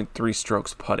 0.3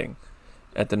 strokes putting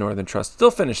at the Northern Trust.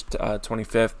 Still finished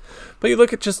 25th. But you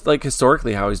look at just like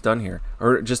historically how he's done here,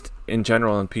 or just in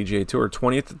general on PGA Tour.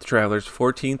 20th at the Travelers,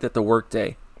 14th at the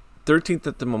Workday, 13th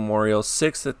at the Memorial,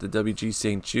 6th at the WG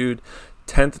St. Jude,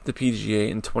 10th at the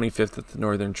PGA, and 25th at the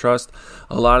Northern Trust.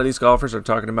 A lot of these golfers are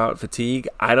talking about fatigue.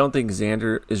 I don't think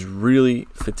Xander is really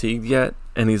fatigued yet,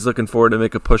 and he's looking forward to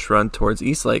make a push run towards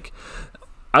Eastlake.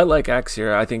 I like X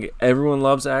here. I think everyone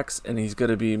loves X, and he's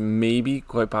going to be maybe,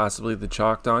 quite possibly, the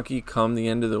chalk donkey come the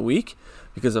end of the week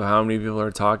because of how many people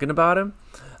are talking about him.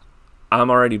 I'm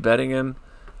already betting him,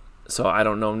 so I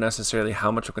don't know necessarily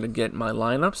how much I'm going to get in my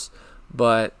lineups,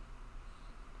 but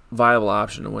viable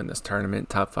option to win this tournament,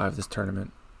 top 5 this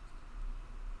tournament.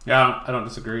 Yeah, I don't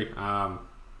disagree. I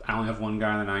only have one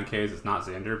guy in the 9Ks. It's not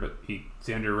Xander, but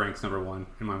Xander ranks number 1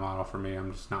 in my model for me.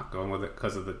 I'm just not going with it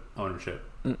because of the ownership.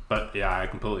 But yeah, I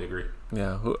completely agree.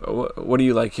 Yeah, what do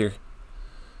you like here?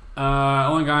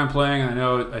 Only guy I'm playing, and I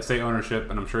know I say ownership,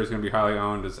 and I'm sure he's going to be highly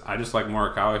owned, is I just like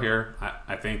Morikawa here.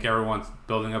 I think everyone's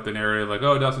building up the narrative like,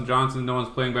 oh, Dustin Johnson, no one's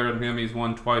playing better than him. He's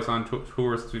won twice on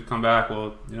tour since we've come back.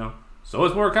 Well, so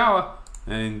is Morikawa,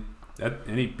 and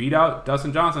he beat out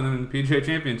Dustin Johnson in the PGA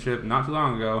Championship not too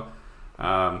long ago.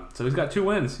 So he's got 2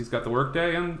 wins. He's got the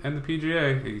Workday and the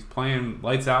PGA. He's playing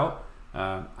lights out.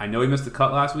 I know he missed the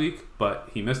cut last week, but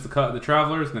he missed the cut at the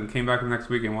Travelers and then came back the next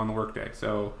week and won the Workday.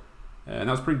 So, and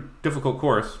that was a pretty difficult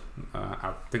course.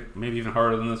 I think maybe even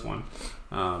harder than this one.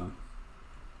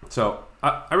 So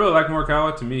I really like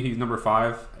Morikawa. To me, he's number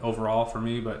 5 overall for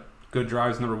me, but good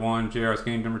drives number 1, JR's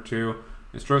game number 2,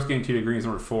 and strokes game tee to green is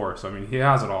number 4. So I mean, he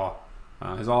has it all.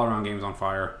 His all-around game's on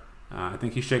fire. I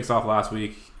think he shakes off last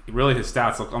week. Really, his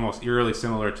stats look almost eerily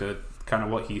similar to kind of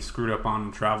what he screwed up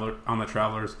on the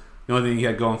Travelers. The only thing he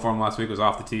had going for him last week was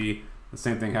off the tee. The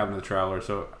same thing happened to the Travelers.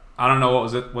 So I don't know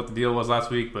what the deal was last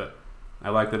week, but I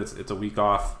like that it's a week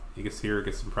off. He gets here,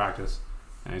 gets some practice,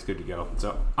 and he's good to go.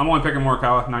 So I'm only picking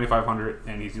Morikawa, 9,500,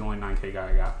 and he's the only 9K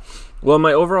guy I got. Well,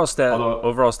 my overall stat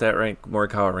rank,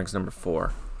 Morikawa ranks number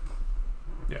 4.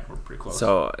 Yeah, we're pretty close.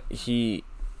 So he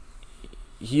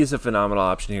is a phenomenal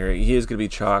option here. He is going to be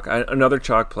chalk. Another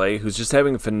chalk play who's just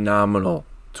having a phenomenal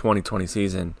 2020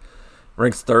 season.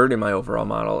 Ranks 3rd in my overall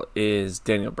model is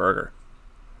Daniel Berger.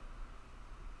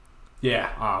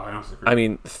 Yeah, I don't disagree. I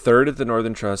mean, 3rd at the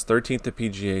Northern Trust, 13th at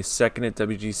PGA, 2nd at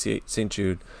WG St.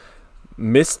 Jude.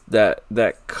 Missed that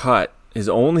cut, his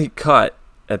only cut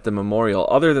at the Memorial.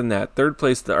 Other than that, 3rd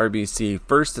place at the RBC,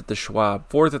 1st at the Schwab,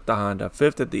 4th at the Honda,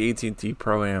 5th at the AT&T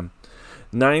Pro-Am,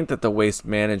 9th at the Waste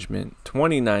Management,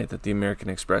 29th at the American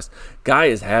Express. Guy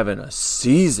is having a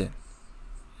season.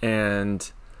 And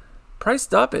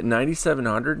priced up at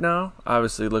 9,700 now,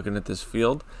 obviously looking at this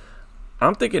field.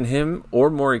 I'm thinking him or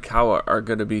Morikawa are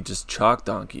going to be just chalk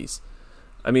donkeys.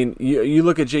 I mean, you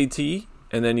look at JT,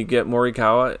 and then you get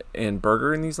Morikawa and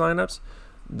Berger in these lineups.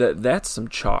 That's some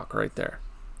chalk right there.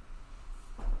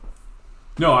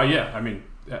 No, yeah. I mean,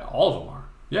 all of them are.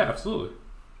 Yeah, absolutely.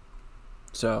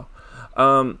 So,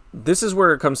 this is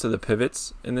where it comes to the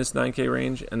pivots in this 9K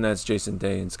range, and that's Jason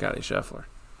Day and Scotty Scheffler.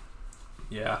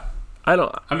 Yeah. I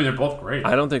mean, they're both great.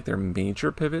 I don't think they're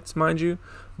major pivots, mind you,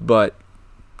 but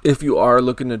if you are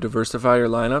looking to diversify your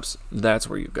lineups, that's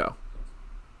where you go.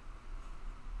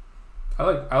 I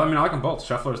like them both.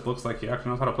 Scheffler looks like he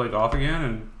actually knows how to play golf again,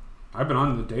 and I've been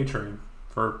on the day train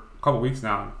for a couple weeks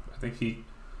now. I think he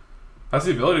has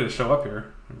the ability to show up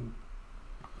here. He's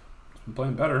been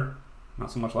playing better.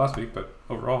 Not so much last week, but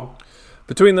overall.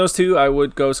 Between those two, I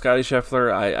would go Scotty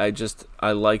Scheffler.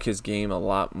 I like his game a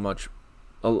lot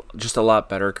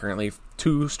better currently.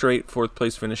 2 straight 4th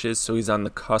place finishes, so he's on the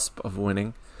cusp of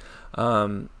winning.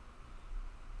 Man,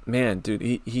 dude,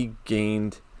 he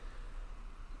gained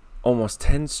almost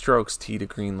 10 strokes tee to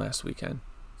green last weekend.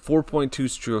 4.2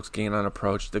 strokes gain on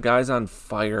approach. The guy's on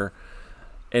fire.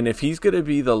 And if he's going to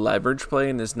be the leverage play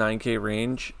in this 9K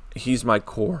range, he's my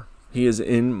core. He is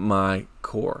in my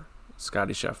core.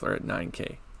 Scotty Scheffler at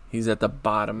 9K. He's at the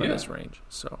bottom of this range.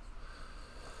 So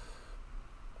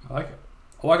I like it.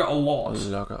 I like it a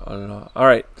lot. All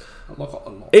right.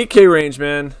 8K range,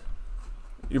 man.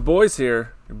 Your boy's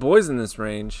here. Your boy's in this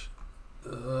range.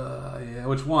 Yeah,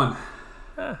 which one?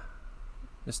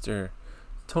 Mr.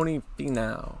 Tony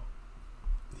Finau.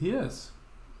 He is.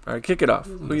 All right, kick it off.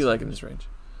 Who do you like in this range?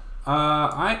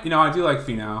 I do like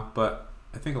Finau, but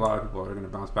I think a lot of people are going to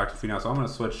bounce back to Finau, so I'm going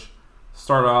to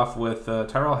start off with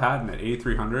Tyrrell Hatton at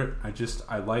 8,300.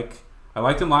 I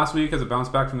liked him last week as a bounce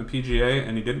back from the PGA,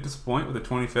 and he didn't disappoint with a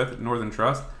 25th at Northern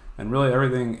Trust, and really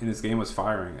everything in his game was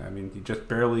firing. I mean, he just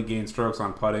barely gained strokes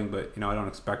on putting, but I don't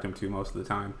expect him to most of the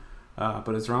time.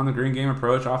 But his around the green game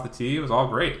approach off the tee, it was all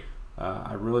great.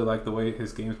 I really like the way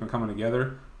his game's been coming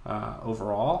together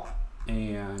overall,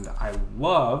 and I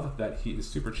love that he is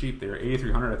super cheap there,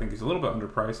 8,300. I think he's a little bit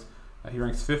underpriced. He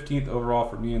ranks 15th overall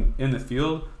for me in the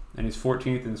field, and he's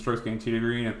 14th in strokes gained tee to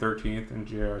green and 13th in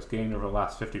GRs gained over the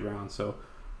last 50 rounds. So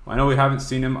I know we haven't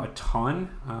seen him a ton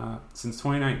since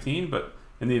 2019, but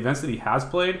in the events that he has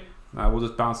played, we'll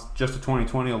just bounce just to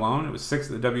 2020 alone. It was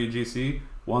 6th at the WGC,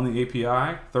 won the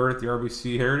API, 3rd at the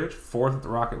RBC Heritage, 4th at the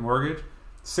Rocket Mortgage,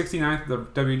 69th at the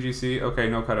WGC, okay,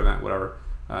 no cut event, whatever.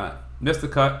 Missed the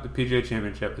cut, the PGA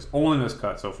Championship, his only missed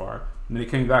cut so far, and then he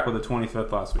came back with a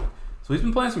 25th last week. So he's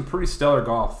been playing some pretty stellar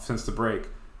golf since the break,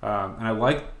 and I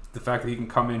like the fact that he can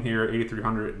come in here at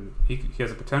 8,300, and he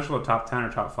has a potential of top 10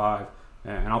 or top 5,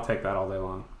 and I'll take that all day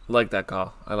long. I like that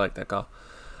call.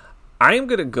 I am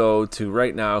going to go to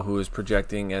right now who is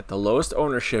projecting at the lowest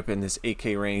ownership in this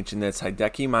 8K range, and that's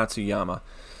Hideki Matsuyama.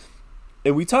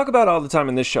 And we talk about all the time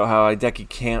in this show how Hideki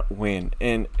can't win,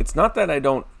 and it's not that I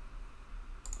don't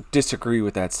disagree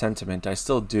with that sentiment. I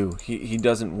still do. He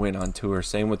doesn't win on tour.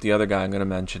 Same with the other guy I'm going to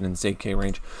mention in this 8K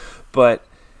range. But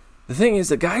the thing is,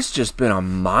 the guy's just been a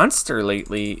monster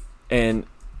lately, and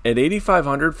at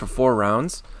 8,500 for 4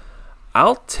 rounds,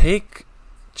 I'll take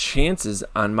chances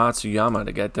on Matsuyama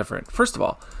to get different. First of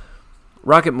all,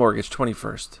 Rocket Mortgage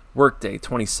 21st, Workday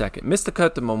 22nd, missed the cut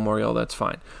at the Memorial, that's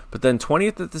fine. But then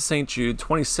 20th at the St. Jude,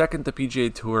 22nd at the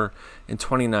PGA Tour, and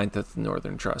 29th at the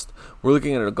Northern Trust. We're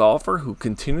looking at a golfer who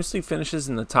continuously finishes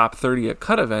in the top 30 at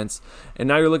cut events, and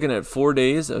now you're looking at 4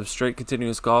 days of straight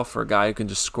continuous golf for a guy who can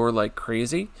just score like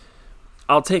crazy.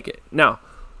 I'll take it. Now,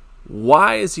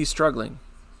 why is he struggling?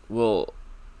 Well,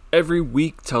 every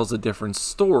week tells a different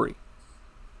story.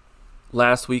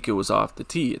 Last week it was off the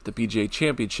tee. At the PGA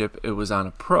Championship, it was on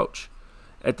approach.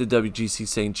 At the WGC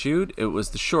St. Jude, it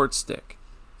was the short stick.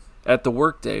 At the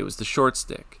Workday, it was the short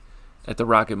stick. At the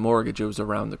Rocket Mortgage, it was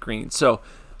around the green. So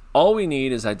all we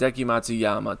need is Hideki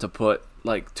Matsuyama to put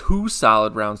like 2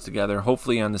 solid rounds together,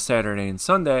 hopefully on the Saturday and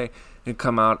Sunday, and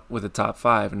come out with a top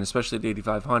 5. And especially at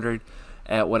 8,500,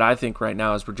 at what I think right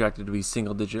now is projected to be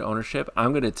single-digit ownership,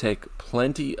 I'm going to take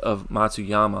plenty of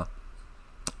Matsuyama.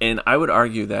 And I would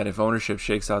argue that if ownership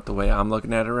shakes out the way I'm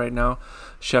looking at it right now,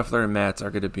 Scheffler and Mats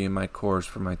are going to be in my cores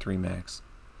for my 3 max.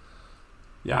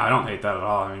 Yeah, I don't hate that at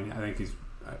all. I mean, I think he's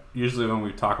usually when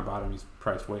we talk about him, he's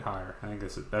priced way higher. I think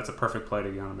that's a perfect play to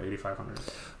get on him at 8,500.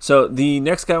 So the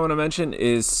next guy I want to mention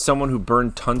is someone who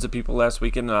burned tons of people last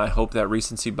weekend, and I hope that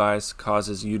recency bias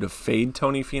causes you to fade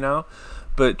Tony Finau.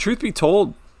 But truth be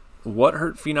told, what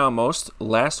hurt Finau most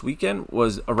last weekend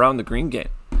was around the green game.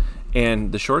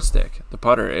 And the short stick, the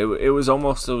putter, it was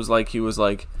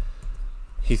like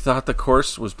he thought the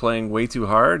course was playing way too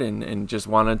hard and just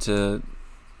wanted to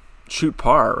shoot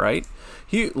par, right?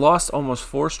 He lost almost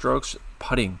 4 strokes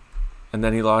putting, and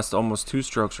then he lost almost 2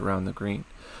 strokes around the green.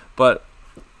 But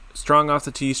strong off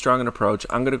the tee, strong in approach.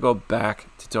 I'm going to go back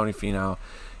to Tony Finau.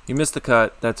 He missed the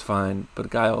cut, that's fine. But a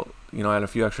guy, had a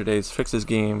few extra days, fix his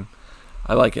game.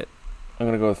 I like it. I'm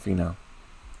going to go with Finau.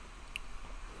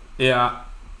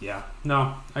 Yeah,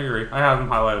 no, I agree. I have him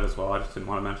highlighted as well. I just didn't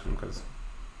want to mention him because,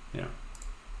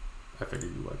 I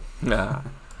figured you would. Nah.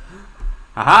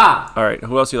 Aha! All right,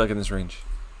 who else do you like in this range?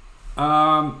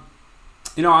 I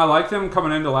I liked him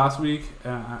coming into last week,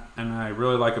 and I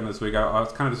really like him this week. I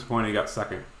was kind of disappointed he got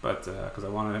second, but because I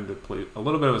wanted him to play a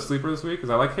little bit of a sleeper this week, because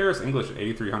I like Harris English at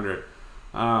 8,300.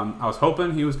 I was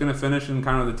hoping he was going to finish in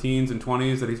kind of the teens and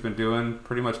 20s that he's been doing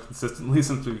pretty much consistently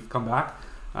since we've come back.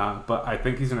 But I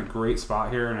think he's in a great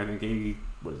spot here, and I think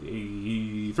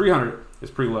 8,300 is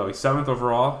pretty low. He's 7th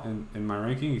overall in my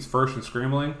ranking. He's 1st in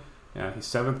scrambling. He's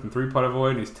 7th in 3-putt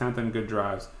avoid, and he's 10th in good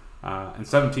drives. And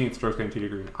 17th strokes gained tee to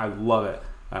green. I love it.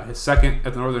 His second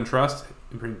at the Northern Trust,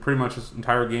 pretty much his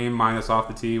entire game minus off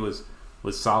the tee was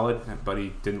solid, but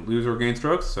he didn't lose or gain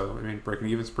strokes. So breaking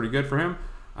even is pretty good for him.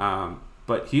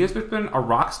 But he has been a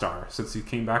rock star since he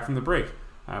came back from the break.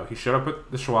 He showed up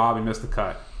at the Schwab, he missed the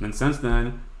cut, and then since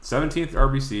then, 17th at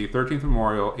RBC, 13th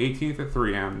Memorial, 18th at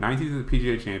 3M, 19th at the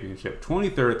PGA Championship,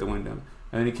 23rd at the Wyndham,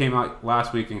 and then he came out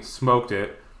last week and smoked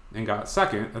it and got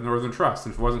second at Northern Trust.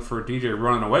 And if it wasn't for DJ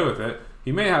running away with it,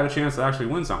 he may have had a chance to actually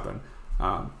win something.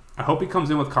 I hope he comes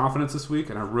in with confidence this week,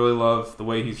 and I really love the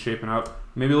way he's shaping up.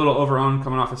 Maybe a little over-owned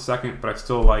coming off his second, but I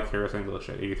still like Harris English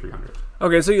at 8,300.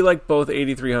 Okay, so you like both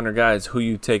 8,300 guys. Who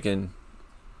you taking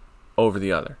over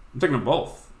the other? I'm taking them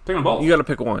both. You got to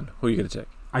pick one. Who are you going to take?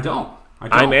 I don't.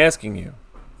 I'm asking you.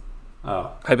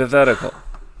 Oh. Hypothetical.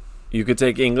 You could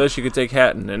take English, you could take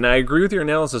Hatton. And I agree with your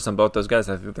analysis on both those guys.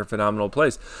 I think they're phenomenal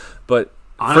plays. But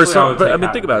honestly,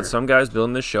 think about it. Some guys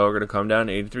building this show are going to come down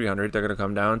to 8,300. They're going to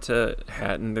come down to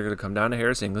Hatton. They're going to come down to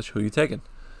Harris English. Who are you taking?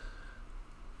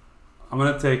 I'm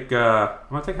going to take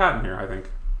Hatton here, I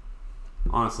think.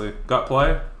 Honestly. Gut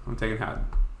play, I'm taking Hatton.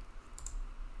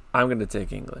 I'm going to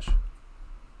take English.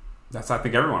 I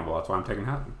think everyone will. That's why I'm taking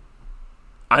Hatton.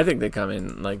 I think they come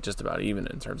in like just about even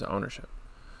in terms of ownership.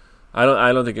 I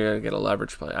don't think you're going to get a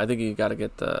leverage play. I think you got to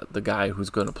get the guy who's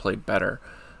going to play better.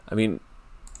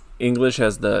 English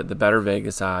has the better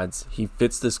Vegas odds. He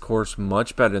fits this course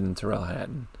much better than Tyrrell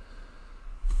Hatton.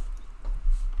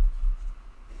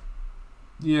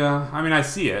 Yeah, I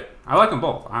see it. I like them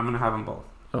both. I'm going to have them both.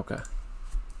 Okay.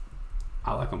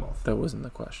 I like them both. That wasn't the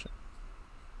question.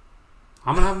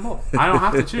 I'm going to have them both. I don't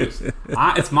have to choose.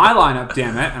 It's my lineup,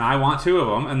 damn it, and I want two of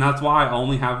them, and that's why I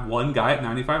only have one guy at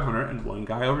 9,500 and one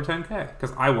guy over 10K,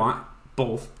 because I want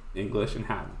both English and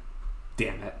Hatton.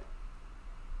 Damn it.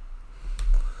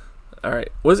 All right.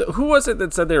 Who was it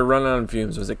that said they were running on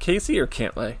fumes? Was it Casey or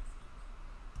Cantlay?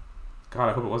 God,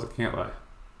 I hope it wasn't Cantlay.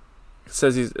 It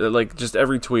says he's just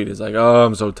every tweet is like, "Oh,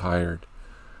 I'm so tired.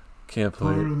 Can't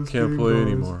play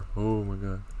anymore. Oh my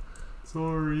god.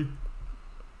 Sorry."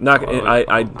 I don't.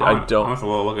 I'm have to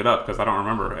look it up because I don't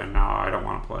remember, and now I don't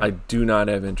want to play. I do not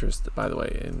have interest, by the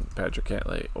way, in Patrick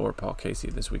Cantlay or Paul Casey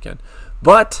this weekend,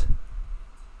 but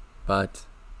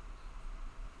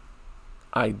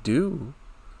I do.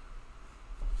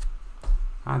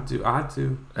 I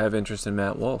do. Have interest in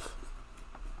Matt Wolff.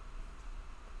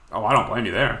 Oh, I don't blame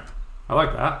you there. I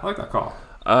like that. I like that call.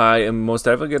 I am most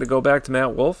definitely going to go back to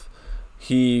Matt Wolff.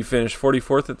 He finished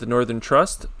 44th at the Northern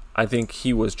Trust. I think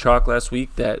he was chalk last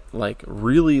week that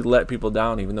really let people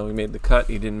down. Even though he made the cut,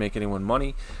 he didn't make anyone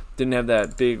money. Didn't have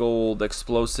that big old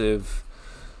explosive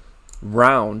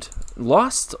round.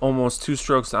 Lost almost 2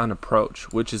 strokes on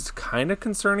approach, which is kind of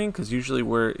concerning because usually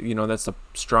that's the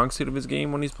strong suit of his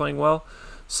game when he's playing well.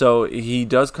 So he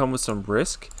does come with some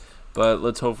risk, but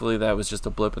let's hopefully that was just a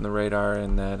blip in the radar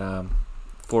and that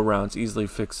 4 rounds easily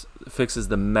fixes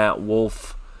the Matt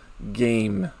Wolff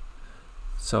game.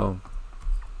 So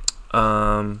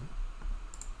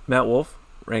Matt Wolff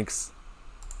ranks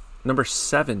number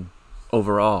 7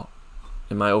 overall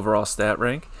in my overall stat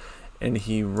rank, and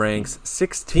he ranks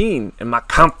 16 in my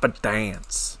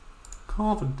confidence.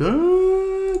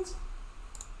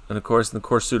 And of course, in the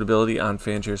course suitability on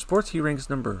Fanshare Sports, he ranks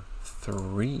number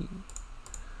 3.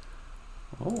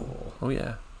 Oh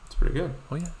yeah, that's pretty good.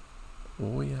 Oh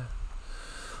yeah.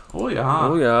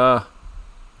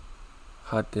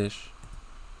 Hot dish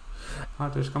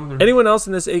coming through. Anyone else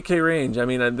in this 8K range?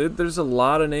 There's a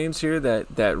lot of names here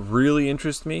that really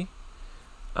interest me,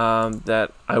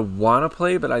 that I want to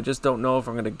play, but I just don't know if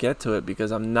I'm going to get to it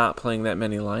because I'm not playing that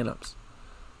many lineups.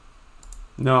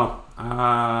 No,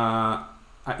 I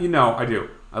do.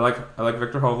 I like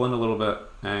Victor Hovland a little bit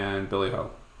and Billy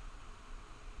Ho.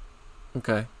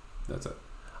 Okay, that's it.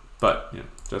 But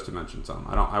just to mention some,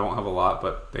 I won't have a lot,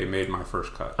 but they made my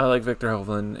first cut. I like Victor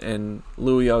Hovland, and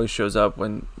Louis always shows up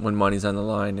when money's on the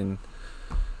line, and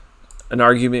an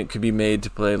argument could be made to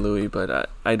play Louis, but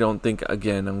I don't think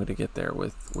again I'm going to get there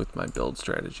with my build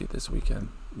strategy this weekend.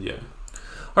 Yeah.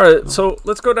 All right, so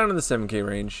let's go down to the 7K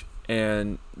range,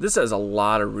 and this has a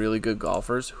lot of really good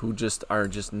golfers who just are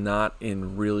not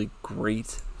in really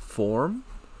great form,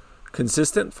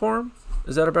 consistent form.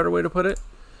 Is that a better way to put it?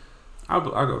 I'll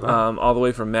go with that. All the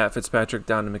way from Matt Fitzpatrick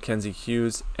down to Mackenzie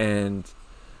Hughes, and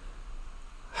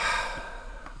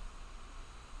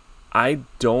I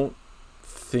don't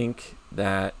think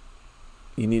that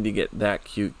you need to get that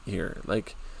cute here.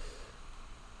 Like,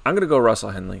 I'm gonna go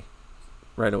Russell Henley.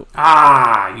 Right.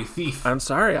 You thief! I'm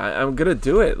sorry. I'm gonna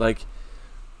do it. Like,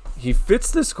 he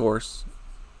fits this course.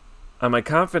 On my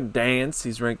confidence,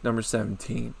 he's ranked number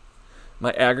 17.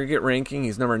 My aggregate ranking,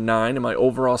 he's number 9. And my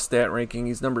overall stat ranking,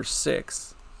 he's number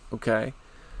 6. Okay?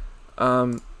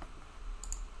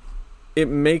 It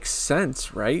makes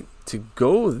sense, right? To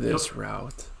go this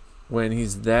route when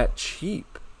he's that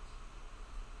cheap.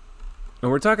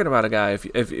 And we're talking about a guy,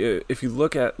 if you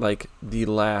look at, like, the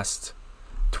last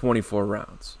 24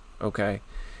 rounds, okay?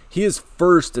 He is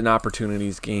first in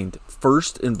opportunities gained,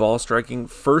 first in ball striking,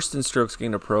 first in strokes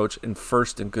gained approach, and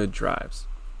first in good drives.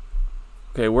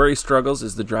 Okay, where he struggles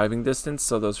is the driving distance,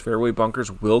 so those fairway bunkers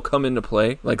will come into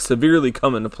play, like severely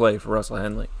come into play for Russell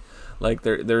Henley. Like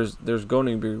there's going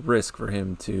to be risk for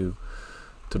him to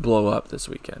blow up this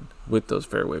weekend with those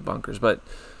fairway bunkers. But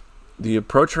the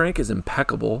approach rank is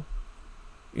impeccable.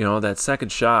 You know, that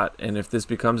second shot, and if this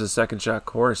becomes a second shot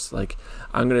course, like,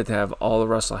 I'm going to have all the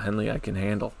Russell Henley I can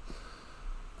handle.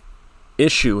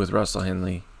 Issue with Russell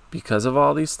Henley, because of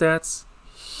all these stats,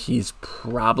 he's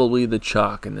probably the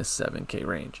chalk in this 7K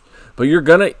range. But you're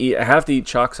going to have to eat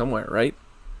chalk somewhere, right?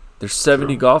 There's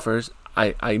 70 golfers.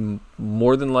 I'm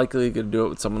more than likely going to do it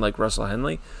with someone like Russell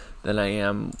Henley than I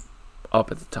am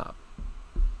up at the top.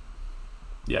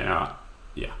 Yeah.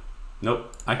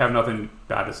 Nope. I have nothing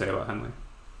bad to say about Henley.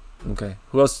 Okay.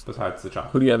 Who else? Besides the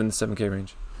chalk. Who do you have in the 7K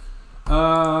range?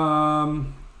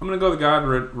 I'm going to go with the guy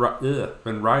I've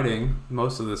been riding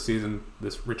most of this season,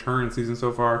 this return season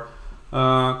so far.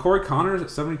 Corey Connors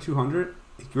at 7,200.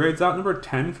 He grades out number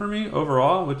 10 for me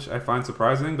overall, which I find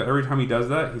surprising. But every time he does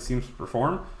that, he seems to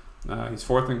perform. He's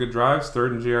 4th in good drives,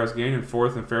 3rd in GRs gain, and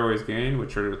 4th in fairways gain,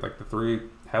 which are like the 3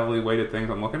 heavily weighted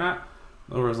things I'm looking at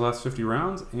over his last 50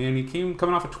 rounds. And he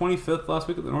coming off a 25th last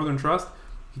week at the Northern Trust.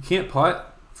 He can't putt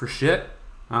for shit,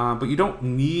 but you don't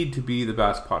need to be the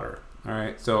best putter. All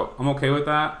right, so I'm okay with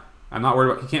that. I'm not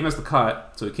worried about. He can't miss the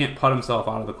cut, so he can't putt himself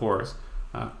out of the course.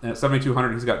 And at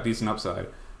 7,200, he's got decent upside.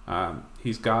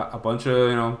 He's got a bunch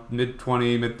of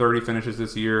mid-20, mid-30 finishes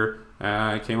this year.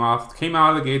 He came out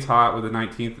of the gates hot with the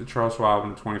 19th at Charles Schwab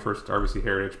and the 21st at RBC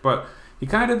Heritage, but he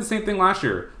kind of did the same thing last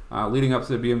year, leading up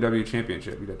to the BMW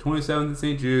Championship. He got 27th at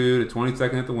St. Jude, a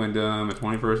 22nd at the Wyndham, a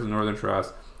 21st at the Northern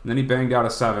Trust. And then he banged out a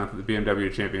 7th at the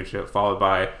BMW Championship, followed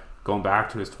by going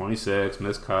back to his 26,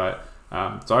 missed cut.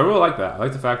 So I really like that. I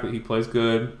like the fact that he plays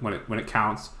good when it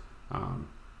counts.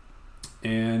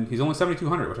 And he's only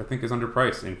 7,200, which I think is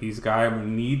underpriced. And he's a guy I'm going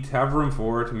to need to have room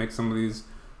for to make some of these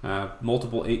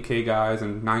multiple 8K guys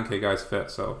and 9K guys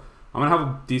fit. So I'm going to have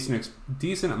a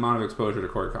decent amount of exposure to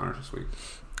Corey Connors this week.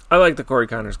 I like the Corey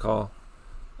Connors call.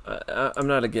 I'm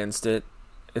not against it.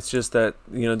 It's just that,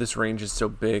 this range is so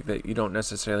big that you don't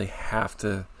necessarily have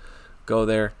to go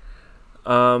there.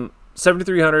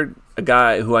 7,300, a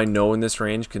guy who I know in this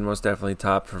range can most definitely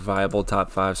top for viable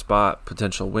top 5 spot,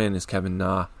 potential win, is Kevin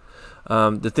Na.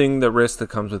 The risk that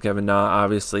comes with Kevin Na,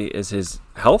 obviously, is his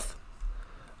health.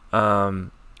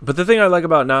 But the thing I like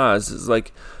about Na is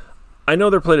like, I know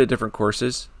they're played at different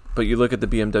courses, but you look at the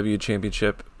BMW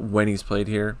Championship when he's played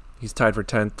here. He's tied for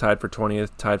 10th, tied for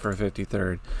 20th, tied for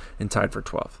 53rd, and tied for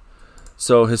 12th.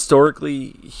 So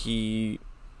historically, he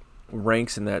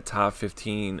ranks in that top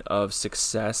 15 of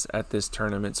success at this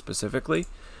tournament specifically.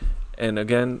 And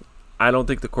again, I don't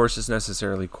think the courses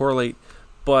necessarily correlate,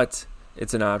 but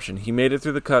it's an option. He made it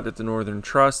through the cut at the Northern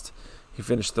Trust. He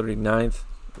finished 39th.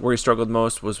 Where he struggled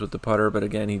most was with the putter, but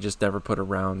again, he just never put a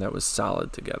round that was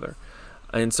solid together.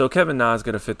 And so Kevin Na is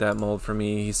going to fit that mold for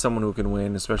me. He's someone who can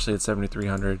win, especially at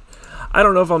 7,300. I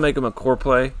don't know if I'll make him a core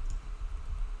play.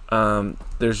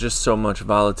 There's just so much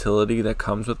volatility that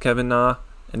comes with Kevin Na,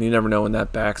 and you never know when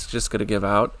that back's just going to give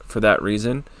out for that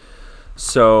reason.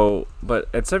 So, but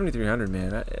at 7,300,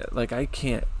 man, I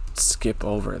can't skip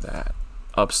over that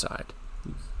upside.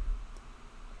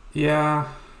 Yeah,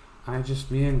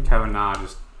 me and Kevin Na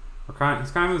he's kind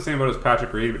of in the same boat as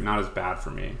Patrick Reed, but not as bad for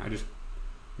me.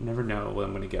 You never know what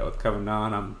I'm going to get with Kevin Na,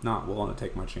 and I'm not willing to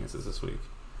take my chances this week.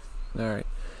 All right.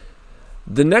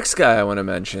 The next guy I want to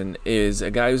mention is a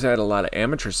guy who's had a lot of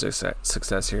amateur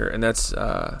success here, and that's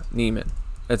Neiman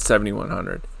at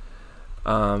 7,100.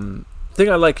 Thing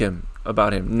I like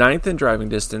about him, 9th in driving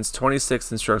distance,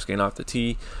 26th in strokes gained off the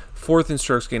tee, 4th in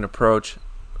strokes gained approach,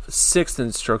 6th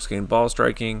in strokes gained ball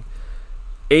striking,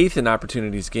 8th in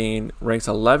opportunities gained, ranks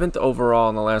 11th overall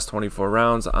in the last 24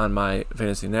 rounds on my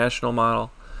Fantasy National model.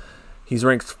 He's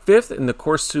ranked 5th in the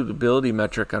course suitability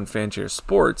metric on Fanshare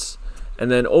Sports, and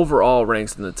then overall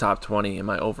ranks in the top 20 in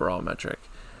my overall metric.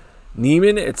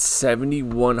 Neiman at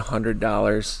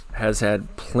 $7,100 has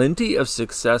had plenty of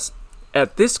success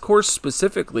at this course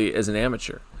specifically as an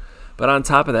amateur. But on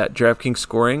top of that, DraftKings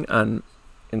scoring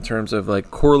in terms of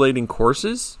like correlating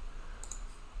courses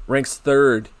ranks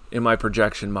 3rd in my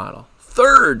projection model.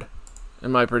 3rd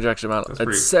in my projection model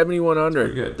at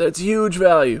 7,100. That's huge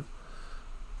value.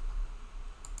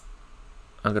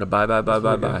 I'm gonna buy.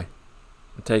 I'm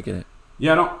taking it.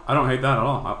 Yeah, I don't hate that at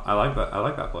all. I like that. I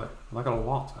like that play. I like it a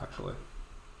lot, actually.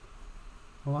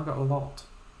 I like it a lot.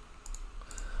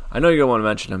 I know you don't want to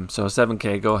mention him, so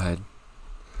 7K, go ahead.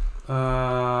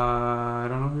 I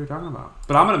don't know who you're talking about.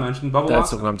 But I'm going to mention Bubba Watson.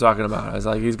 That's what I'm talking about. I was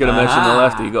like, he's going to mention the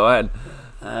lefty. Go ahead.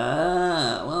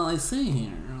 Well, I see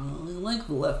here. I like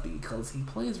the lefty because he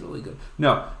plays really good.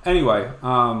 No, anyway,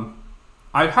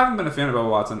 I haven't been a fan of Bubba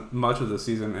Watson much of this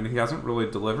season, and he hasn't really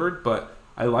delivered, but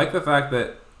I like the fact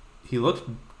that he looked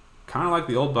kind of like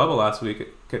the old Bubba last week,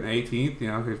 getting 18th. You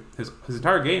know, his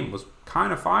entire game was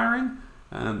kind of firing,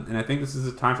 and I think this is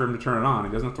the time for him to turn it on.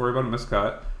 He doesn't have to worry about a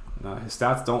miscut. His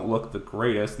stats don't look the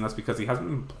greatest, and that's because he hasn't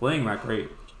been playing that great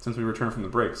since we returned from the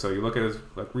break. So you look at his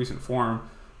recent form,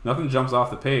 nothing jumps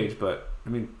off the page, but I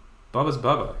mean, Bubba's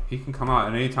Bubba. He can come out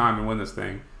at any time and win this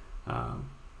thing.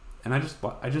 And I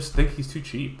just think he's too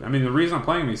cheap. I mean, the reason I'm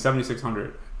playing him is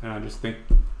 7,600, and I just think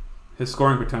his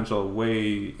scoring potential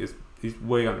he's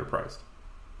way underpriced.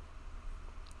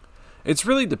 It's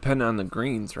really dependent on the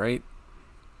greens, right?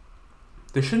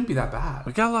 They shouldn't be that bad.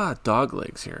 We got a lot of dog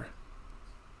legs here.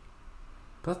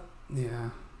 But yeah,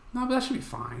 no, but that should be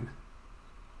fine.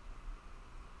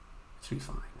 It should be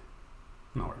fine.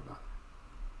 I'm not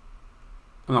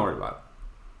worried about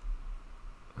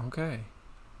it. Okay.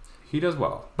 He does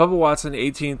well. Bubba Watson,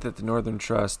 18th at the Northern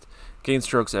Trust. Gain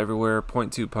strokes everywhere.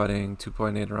 0.2 putting,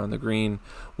 2.8 around the green.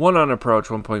 1 on approach,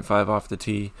 1.5 off the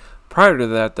tee. Prior to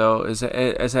that, though,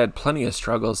 has had plenty of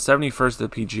struggles. 71st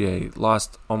at the PGA.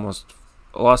 Lost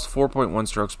 4.1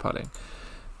 strokes putting.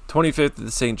 25th at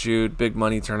the St. Jude. Big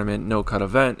money tournament. No cut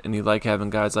event. And you like having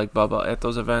guys like Bubba at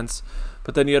those events.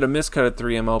 But then you had a miscut at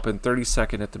 3M Open.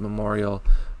 32nd at the Memorial.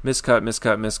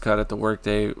 Miscut at the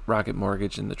Workday, Rocket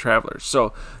Mortgage, and the Travelers.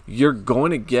 So you're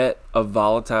going to get a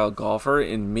volatile golfer,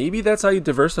 and maybe that's how you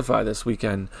diversify this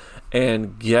weekend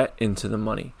and get into the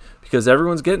money. Because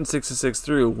everyone's getting 6-6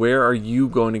 through. Where are you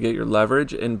going to get your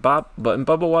leverage? And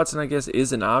Bubba Watson, I guess,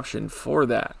 is an option for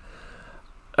that.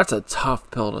 That's a tough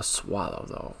pill to swallow,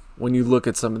 though, when you look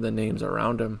at some of the names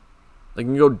around him. Like,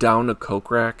 you can go down to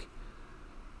Kokrak,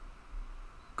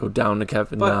 go down to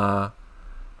Kevin Na.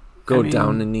 Go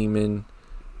down to Neiman.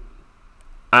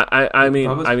 I mean,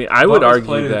 I would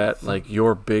argue that like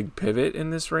your big pivot in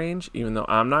this range, even though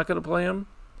I'm not going to play him,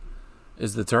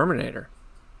 is the Terminator.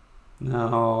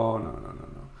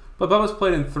 No. But Bubba's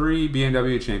played in 3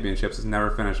 BMW Championships. Has never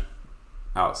finished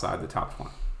outside the top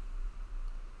 20.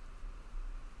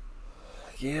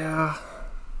 Yeah.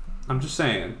 I'm just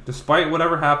saying, despite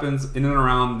whatever happens in and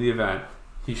around the event,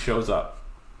 he shows up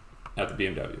at the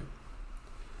BMW.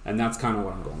 And that's kind of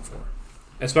what I'm going for.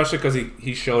 Especially because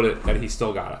he showed it that he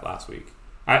still got it last week.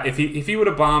 If he would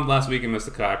have bombed last week and missed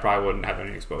the cut, I probably wouldn't have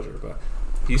any exposure. But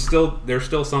there's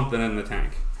still something in the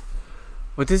tank.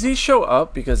 But does he show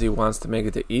up because he wants to make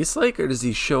it to Eastlake, or does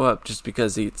he show up just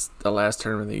because it's the last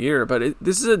tournament of the year? But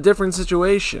this is a different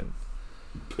situation.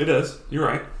 It is. You're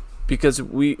right. Because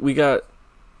we got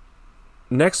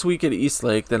next week at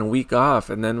Eastlake, then a week off,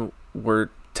 and then we're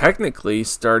technically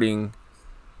starting.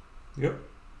 Yep.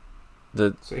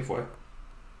 The Safeway.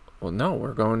 Well, no,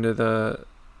 we're going to the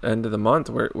end of the month.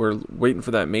 We're waiting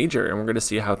for that major, and we're going to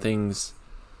see how things.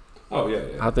 Oh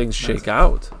yeah. How things shake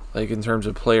out, like in terms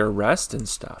of player rest and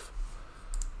stuff.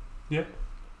 Yeah.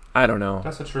 I don't know.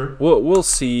 That's true. We'll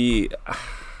see.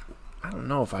 I don't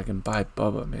know if I can buy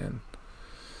Bubba, man.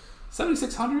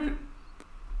 7,600.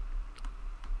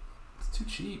 It's too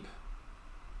cheap.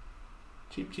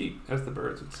 Cheap, as the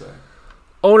birds would say.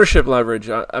 Ownership leverage.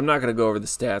 I'm not going to go over the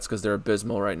stats because they're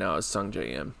abysmal right now as Sung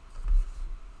JM.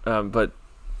 But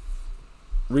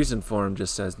recent form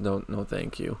just says no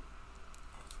thank you.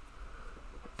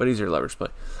 But he's your leverage play.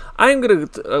 I'm going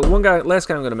to last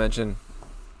guy I'm going to mention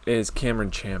is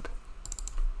Cameron Champ.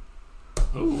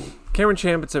 Ooh. Cameron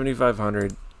Champ at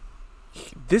 7,500.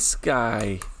 This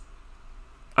guy,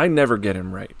 I never get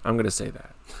him right. I'm going to say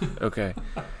that. Okay.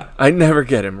 I never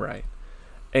get him right.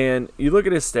 And you look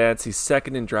at his stats, he's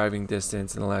second in driving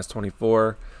distance in the last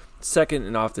 24, second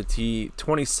in off the tee,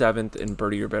 27th in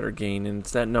birdie or better gain, and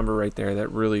it's that number right there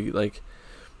that really like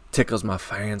tickles my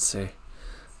fancy.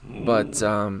 But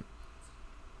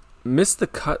missed the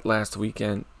cut last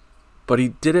weekend, but he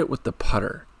did it with the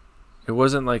putter. It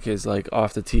wasn't like his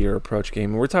off the tee or approach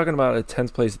game. We're talking about a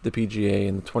 10th place at the PGA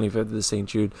and the 25th at the St.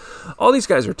 Jude. All these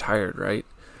guys are tired, right?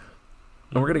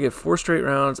 And we're going to get 4 straight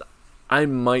rounds. I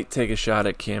might take a shot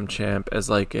at Cam Champ as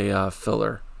a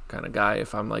filler kind of guy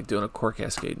if I'm doing a core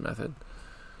cascade method.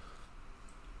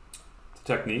 It's a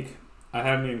technique. I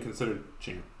hadn't even considered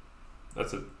Champ.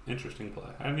 That's an interesting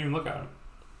play. I didn't even look at him.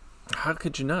 How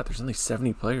could you not? There's only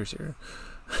 70 players here.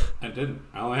 I didn't.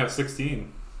 I only have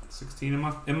 16. 16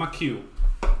 in my queue.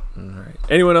 All right.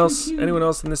 Anyone else? Anyone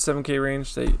else in this 7K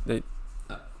range that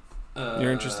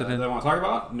you're interested in? That I want to talk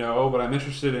about? No, but I'm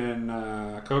interested in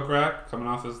Kokrak coming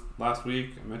off his last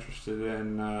week. I'm interested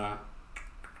in I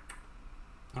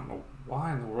don't know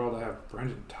why in the world I have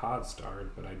Brendan Todd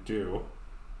starred, but I do.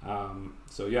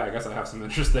 So yeah, I guess I have some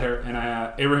interest there. And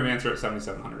Abraham Ancer at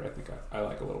 7,700. I think I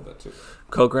like a little bit too.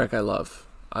 Kokrak, I love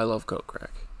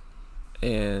Kokrak,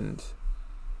 and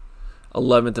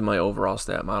 11th in my overall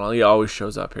stat model. He always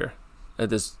shows up here at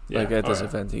this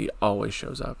event. He always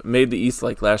shows up. Made the East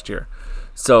last year,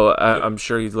 so I'm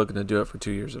sure he's looking to do it for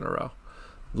 2 years in a row.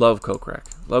 Love Kokrak.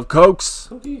 Love Cokes.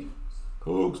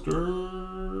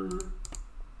 Cokester.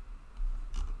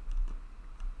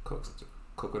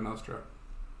 Coca Nostra.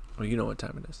 Well, you know what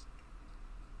time it is.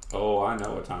 Oh, I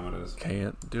know what time it is.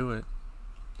 Can't do it.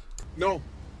 No.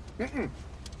 Mm-mm.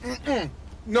 Mm-mm.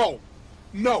 No.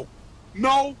 No.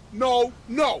 No. No.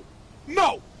 No.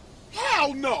 No.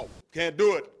 Hell no. Can't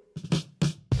do it.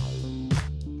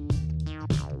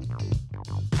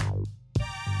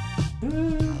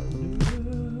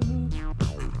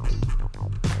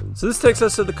 So this takes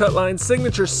us to the Cut Line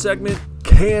signature segment.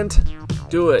 Can't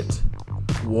do it.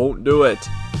 Won't do it.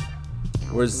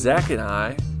 Where Zach and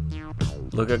I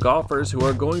look at golfers who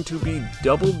are going to be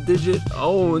double-digit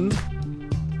owned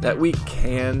that we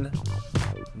can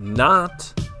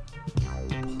not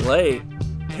play.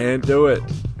 Can't do it.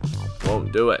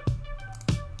 Won't do it.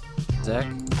 Zach,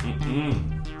 who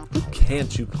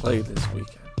can't you play this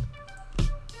weekend?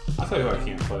 I'll tell you who I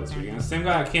can't play this weekend. The same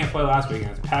guy I can't play last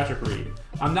weekend is Patrick Reed.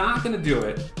 I'm not going to do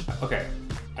it. Okay,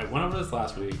 I went over this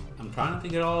last week. I'm trying to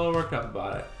get all worked up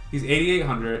about it. He's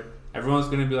 8,800. Everyone's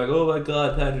going to be like, oh my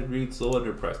God, Patrick Reed's so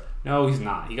underpriced. No, he's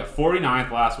not. He got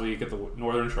 49th last week at the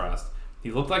Northern Trust.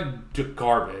 He looked like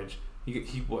garbage.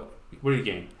 What did he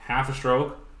gain? Half a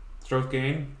stroke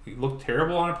gain. He looked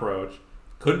terrible on approach.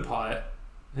 Couldn't putt.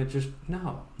 It just,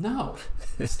 no.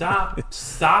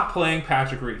 Stop playing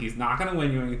Patrick Reed. He's not going to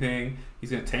win you anything.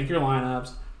 He's going to tank your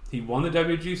lineups. He won the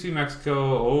WGC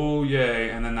Mexico. Oh, yay.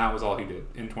 And then that was all he did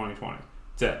in 2020.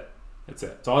 That's it. That's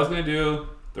all he's going to do.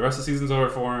 The rest of the season's over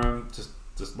for him.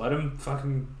 Just let him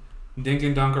fucking dink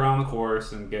and dunk around the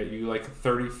course and get you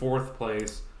 34th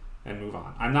place and move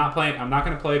on. I'm not going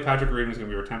to play Patrick Reed, who's going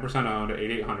to be 10% owned at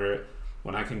 8,800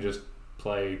 when I can just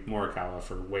play Morikawa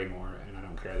for way more, and I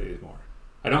don't care that he's more.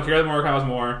 I don't care that Morikawa's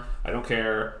more. I don't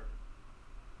care.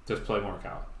 Just play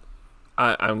Morikawa.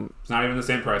 It's not even the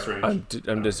same price range.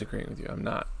 I'm disagreeing with you. I'm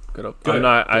not gonna.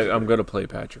 I'm gonna play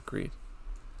Patrick Reed.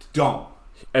 Don't.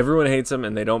 Everyone hates him,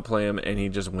 and they don't play him, and he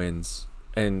just wins.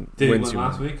 And did wins he win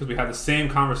last week? Because we had the same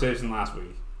conversation last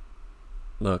week.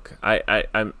 Look, he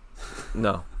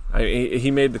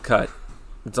made the cut.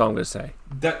 That's all I'm gonna say.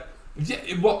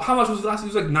 Well, how much was it last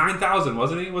week? He was 9,000,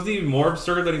 wasn't he? Wasn't he even more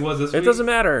absurd than he was this week? It doesn't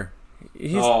matter.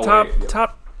 He's top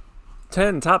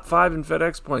 10, top 5 in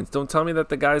FedEx points. Don't tell me that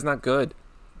the guy's not good.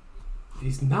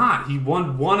 He's not. He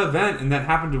won one event, and that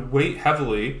happened to weight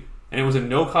heavily, and it was a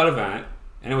no-cut event,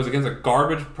 and it was against a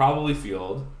garbage probably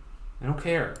field. I don't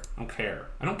care. Don't care.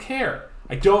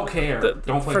 Don't play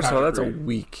First of all, that's Reed. a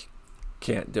weak.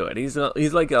 Can't do it. He's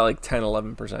like 10,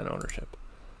 11% ownership.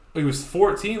 He was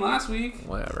 14 last week.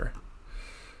 Whatever.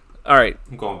 All right.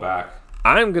 I'm going back.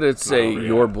 I'm going to say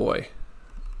your boy,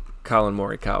 Colin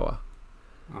Morikawa.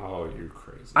 Oh, you're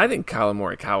crazy. I think Colin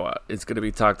Morikawa is going to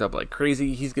be talked up like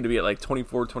crazy. He's going to be at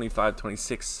 24, 25,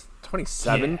 26,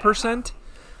 27%. Yeah.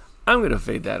 I'm going to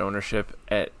fade that ownership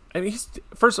at...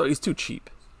 first of all, he's too cheap.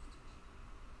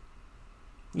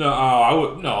 No, I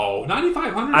would... No,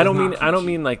 9,500 I don't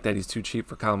mean like that he's too cheap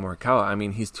for Colin Morikawa. I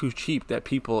mean he's too cheap that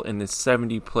people in this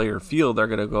 70-player field are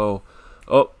going to go,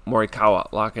 oh, Morikawa,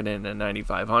 lock it in at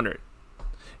 9,500.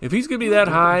 If he's going to be that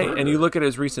high, and you look at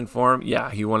his recent form,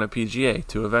 yeah, he won a PGA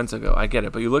 2 events ago. I get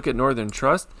it. But you look at Northern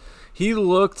Trust, he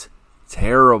looked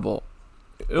terrible.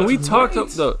 And we talked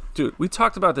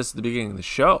about this at the beginning of the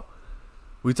show.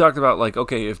 We talked about,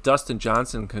 okay, if Dustin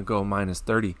Johnson can go minus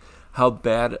 30, how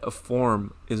bad a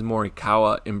form is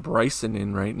Morikawa and Bryson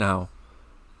in right now?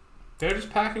 They're just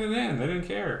packing it in. They didn't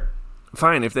care.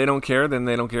 Fine, if they don't care, then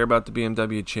they don't care about the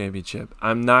BMW Championship.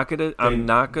 I'm not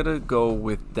gonna go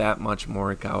with that much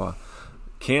Morikawa.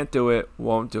 Can't do it,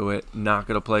 won't do it. Not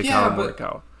gonna play Colin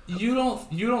Morikawa. You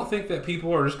don't think that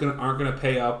people aren't gonna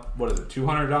pay up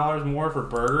 $200 more for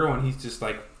Berger when he's just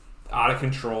like out of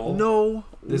control? No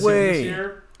this way.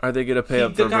 Year? Are they gonna pay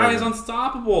up for The guy Berger? is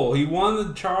unstoppable. He won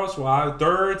the Charles Schwab,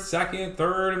 second,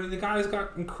 third. I mean, the guy's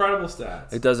got incredible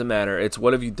stats. It doesn't matter. It's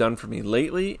what have you done for me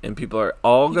lately, and people are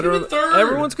all He gonna. came in third.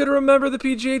 Everyone's gonna remember the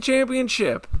PGA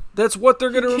Championship. That's what they're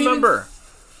gonna remember.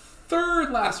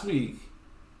 Third last week,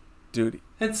 dude.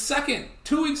 And second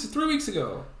 3 weeks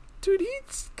ago. Dude,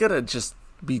 he's gonna just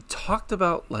be talked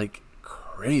about like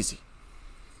crazy.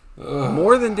 Ugh.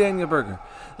 More than Daniel Berger.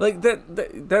 Like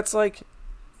that's like,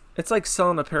 it's like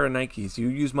selling a pair of Nikes. You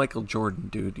use Michael Jordan,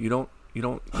 dude. You don't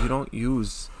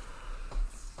use,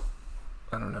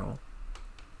 I don't know.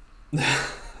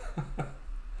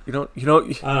 You don't I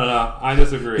don't know. I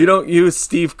disagree. You don't use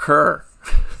Steve Kerr.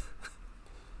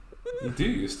 You do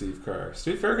use Steve Kerr.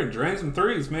 Steve Kerr can drain some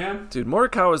threes, man. Dude,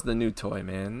 Morikawa's the new toy,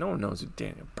 man. No one knows who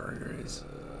Daniel Berger is.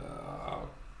 Oh,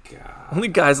 God. Only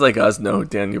guys like us know who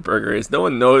Daniel Berger is. No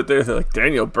one knows. They're like,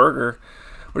 Daniel Berger?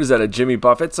 What is that, a Jimmy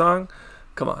Buffett song?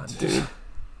 Come on, dude.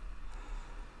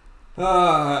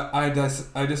 I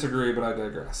disagree, but I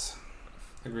digress.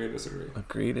 Agree to disagree.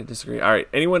 Agree to disagree. All right.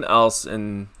 Anyone else?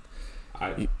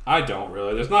 I don't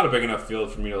really. There's not a big enough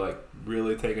field for me to like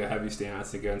really take a heavy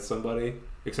stance against somebody,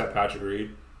 except Patrick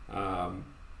Reed. And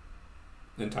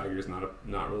Tiger's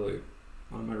not really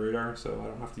on my radar, so I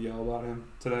don't have to yell about him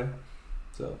today.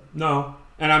 So no,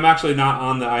 and I'm actually not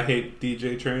on the I hate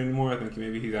DJ train anymore. I think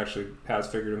maybe he actually has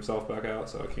figured himself back out,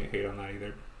 so I can't hate on that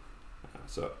either.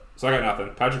 So I got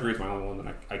nothing. Patrick Reed's my only one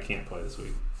that I can't play this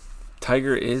week.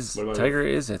 Tiger is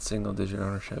at single digit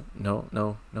ownership.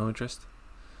 No interest.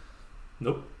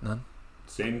 Nope. None.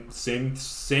 Same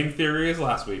theory as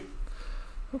last week.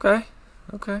 Okay.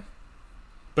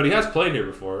 But he has played here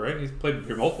before, right? He's played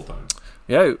here multiple times.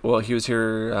 Yeah. Well, he was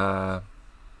here.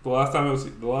 The last time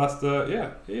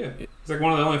yeah. He's like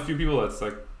one of the only few people that's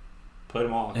like played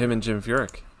them all. Him and Jim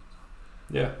Furyk.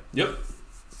 Yeah. Yep.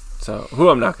 So who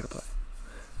I'm not gonna play.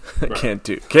 Right. Can't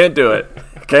do it.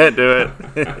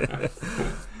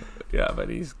 Yeah, but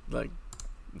he's like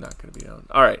not gonna be owned.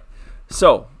 All right.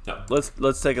 So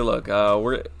let's take a look.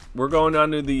 We're going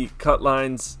on to the cut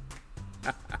lines.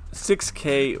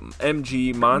 6K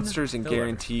MG Monsters and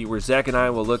Guarantee, where Zach and I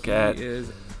will look at a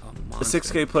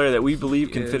 6K player that we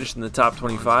believe can finish in the top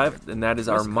 25, and that is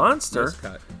our monster,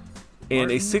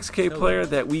 and a 6K player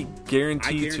that we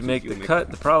guarantee to make the cut.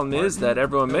 The problem is that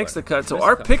everyone makes the cut, so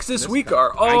our picks this week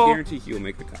are all I guarantee he will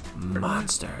make the cut.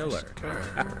 monsters.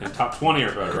 And top 20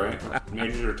 or better, right?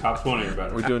 Majors are top 20 or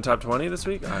better. We're doing top 20 this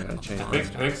week? I gotta change. I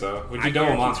think so. We do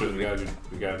double monsters. We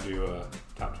gotta do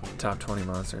top 20. Top 20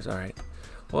 monsters. All right.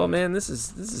 Well, man, this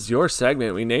is your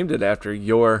segment. We named it after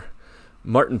your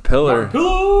Martin Pillar.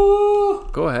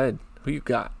 Go ahead. Who you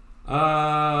got?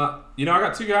 I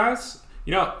got two guys.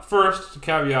 First, to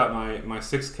caveat my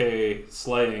 6K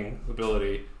slaying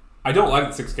ability, I don't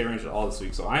like the 6K range at all this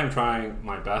week, so I am trying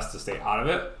my best to stay out of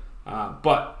it.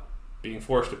 But being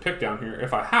forced to pick down here,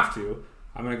 if I have to,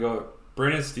 I'm going to go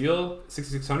Brandon Steele,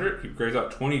 6,600. He grades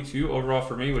out 22 overall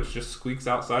for me, which just squeaks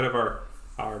outside of our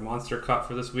monster cut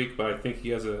for this week, but I think he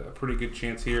has a pretty good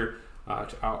chance here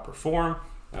to outperform.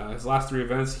 His last three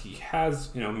events, he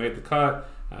has made the cut.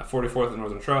 44th at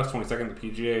Northern Trust, 22nd at the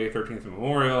PGA, 13th at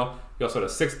Memorial. He also had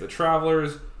a 6th at the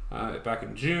Travelers back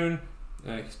in June.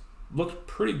 He looked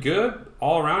pretty good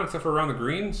all around except for around the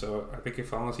green, so I think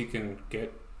as long as he can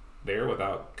get there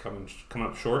without coming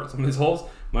up short at some of these holes,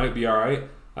 might be all right.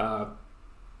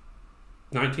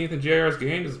 19th in JR's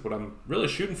gained is what I'm really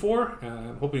shooting for.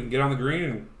 I'm hoping he can get on the green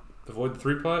and avoid the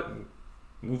 3-putt and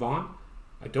move on.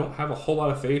 I don't have a whole lot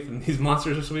of faith in these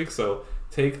monsters this week, so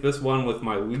take this one with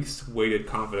my least weighted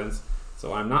confidence.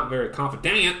 So I'm not very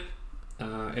confident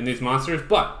in these monsters,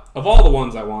 but of all the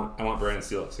ones I want Brandon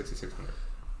Steele at 6,600.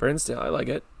 Brandon Steele, I like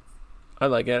it.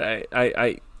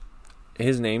 I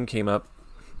his name came up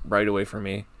right away for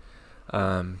me.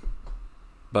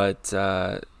 But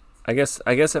I guess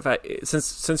if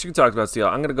since you talked about Steele,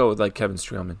 I'm gonna go with like Kevin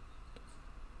Streelman.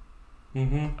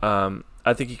 Mm-hmm.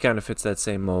 I think he kind of fits that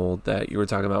same mold that you were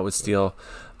talking about with Steele,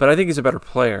 but I think he's a better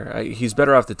player. He's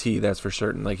better off the tee, that's for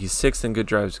certain. Like he's 6th in good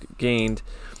drives gained,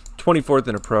 24th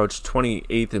in approach,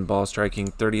 28th in ball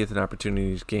striking, 30th in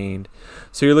opportunities gained.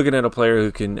 So you're looking at a player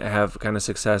who can have kind of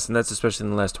success, and that's especially in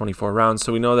the last 24 rounds.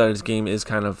 So we know that his game is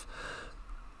kind of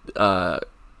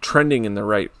trending in the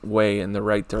right way, in the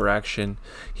right direction.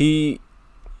 He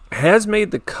has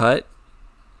made the cut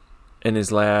in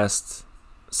his last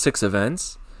 6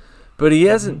 events, but he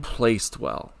hasn't placed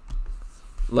well.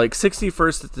 Like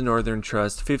 61st at the Northern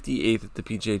Trust, 58th at the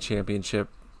PGA Championship,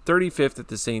 35th at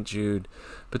the St. Jude,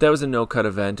 but that was a no-cut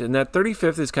event. And that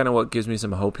 35th is kind of what gives me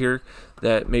some hope here,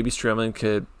 that maybe Streelman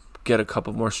could get a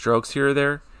couple more strokes here or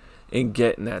there and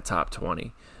get in that top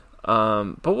 20.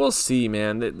 But we'll see,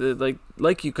 man.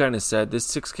 Like you kind of said, this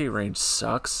 6K range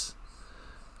sucks.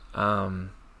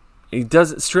 He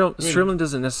doesn't. Streelman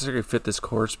doesn't necessarily fit this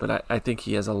course, but I think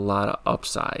he has a lot of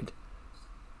upside.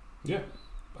 Yeah,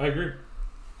 I agree.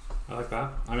 I like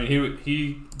that. I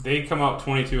mean, they come out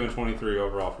 22 and 23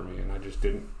 overall for me, and I just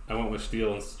didn't. I went with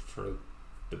Steele for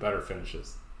the better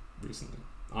finishes recently.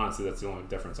 Honestly, that's the only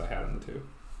difference I had in the two.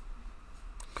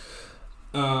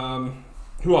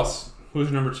 Who else?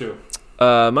 Who's your number 2?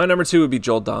 My number 2 would be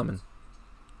Joel Dahmen.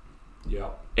 Yeah.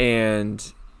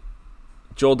 And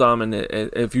Joel Dahmen,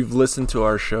 if you've listened to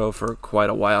our show for quite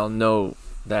a while, know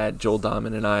that Joel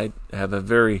Dahmen and I have a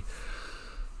very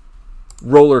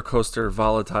roller coaster,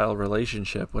 volatile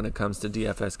relationship when it comes to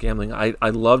DFS gambling. I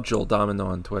love Joel Dahmen, though,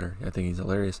 on Twitter. I think he's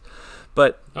hilarious.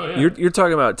 But you're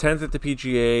talking about 10th at the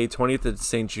PGA, 20th at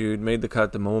St. Jude, made the cut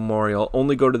at the Memorial,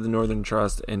 only go to the Northern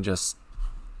Trust and just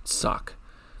suck,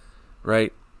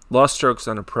 right? Lost strokes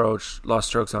on approach, lost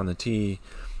strokes on the tee,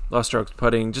 lost strokes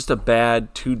putting. Just a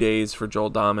bad 2 days for Joel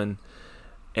Dahmen.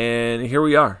 And here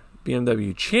we are,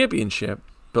 BMW Championship.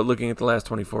 But looking at the last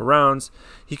 24 rounds,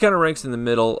 he kind of ranks in the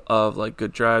middle of like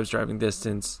good drives, driving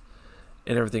distance,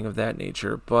 and everything of that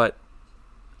nature. But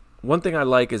one thing I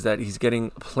like is that he's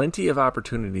getting plenty of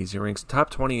opportunities. He ranks top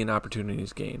 20 in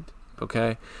opportunities gained.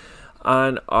 Okay,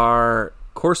 on our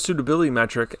course suitability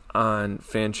metric on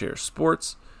Fanshare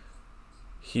Sports,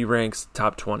 he ranks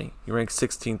top 20. He ranks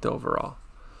 16th overall.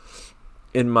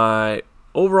 In my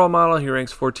overall model, he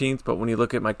ranks 14th. But when you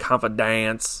look at my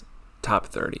confidence, top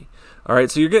 30. All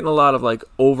right, so you're getting a lot of like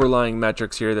overlying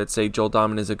metrics here that say Joel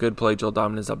Dahmen is a good play, Joel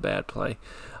Dahmen is a bad play.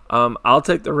 I'll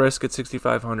take the risk at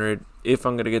 6,500. If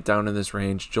I'm going to get down in this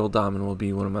range, Joel Dahmen will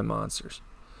be one of my monsters.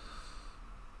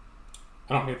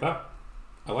 I don't hate that.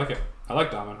 I like it. I like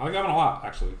Dahmen. I like Dahmen a lot,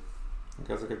 actually. I think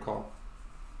that's a good call.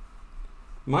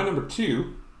 My number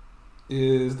 2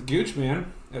 is the Gooch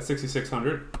man at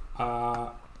 6,600.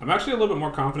 I'm actually a little bit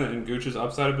more confident in Gooch's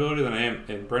upside ability than I am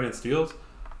in Brendan Steele's.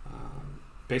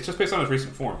 Just based on his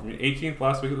recent form. I mean, 18th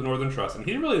last week at the Northern Trust, and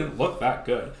he really didn't look that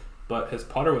good, but his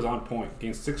putter was on point.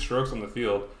 Gained 6 strokes on the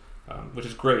field, which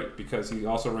is great because he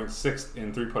also ranks 6th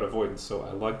in 3-putt avoidance, so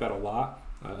I like that a lot,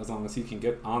 as long as he can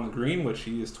get on the green, which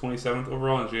he is 27th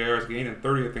overall in JR's gain and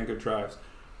 30th in good drives.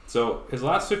 So his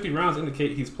last 50 rounds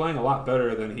indicate he's playing a lot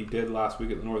better than he did last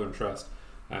week at the Northern Trust,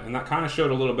 and that kind of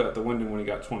showed a little bit at the Wyndham when he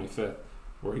got 25th.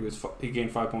 Where he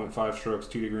gained 5.5 strokes,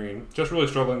 2 to green, just really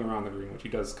struggling around the green, which he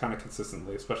does kind of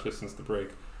consistently, especially since the break.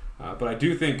 But I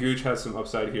do think Gooch has some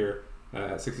upside here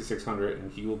at 6,600,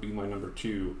 and he will be my number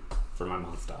 2 for my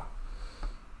monster.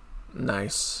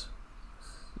 Nice.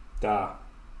 Other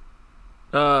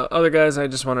guys I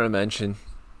just wanted to mention,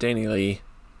 Danny Lee.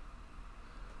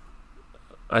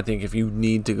 I think if you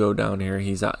need to go down here,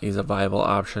 he's a viable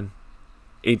option.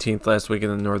 18th last week in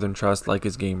the Northern Trust, like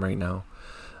his game right now.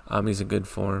 He's in good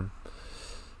form.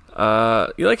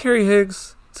 You like Harry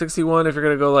Higgs, 61, if you're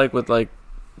going to go with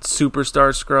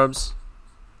superstar scrubs.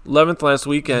 11th last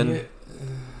weekend.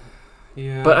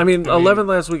 Yeah. But, I mean 11th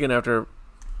last weekend after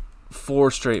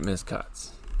 4 straight missed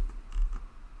cuts.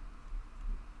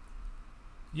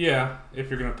 Yeah, if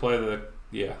you're going to play the...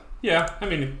 Yeah. Yeah, I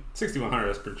mean, 6,100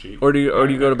 is pretty cheap. Or do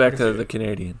you go back to the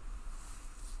Canadian?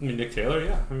 I mean, Nick Taylor,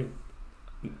 yeah. I mean...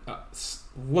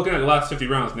 looking at the last 50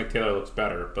 rounds, Nick Taylor looks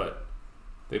better, but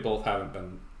they both haven't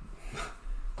been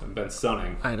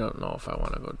stunning. I don't know if I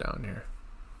want to go down here.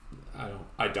 I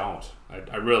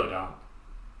really don't.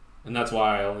 And that's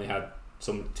why I only had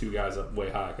 2 guys up way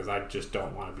high, because I just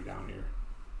don't want to be down here.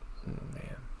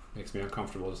 Man. Makes me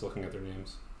uncomfortable just looking at their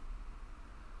names.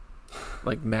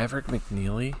 Like Maverick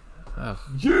McNeely? Ugh.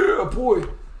 Yeah, boy!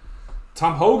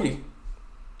 Tom Hoagie.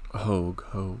 Hogue.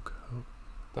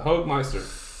 The Hoagmeister.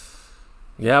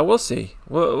 Yeah, we'll see.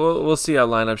 We'll see how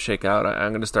lineups shake out.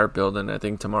 I'm going to start building, I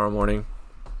think, tomorrow morning.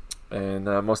 And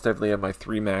most definitely have my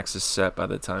 3 maxes set by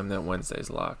the time that Wednesday's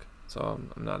lock. So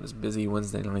I'm not as busy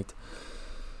Wednesday night.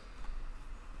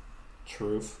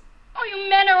 Truth. Oh, you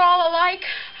men are all alike.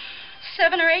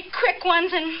 7 or 8 quick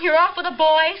ones and you're off with the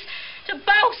boys to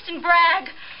boast and brag.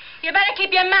 You better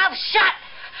keep your mouth shut.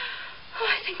 Oh,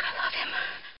 I think I love him.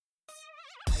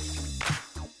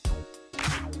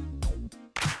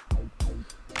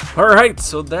 All right,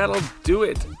 so that'll do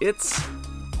it. It's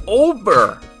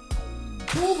over.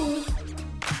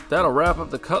 that'll wrap up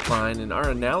the cut line and our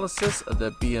analysis of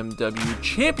the BMW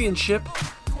Championship.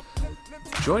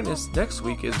 Join us next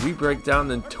week as we break down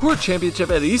the Tour Championship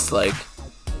at Eastlake.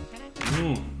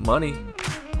 Money.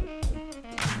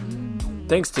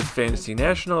 Thanks to Fantasy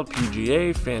National,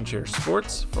 PGA, Fanshare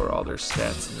Sports for all their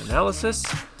stats and analysis.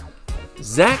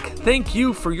 Zach, thank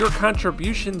you for your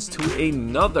contributions to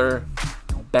another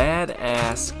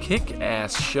badass,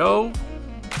 kick-ass show.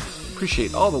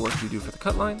 Appreciate all the work you do for the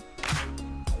cut line.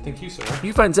 Thank you, sir. You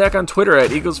can find Zach on Twitter at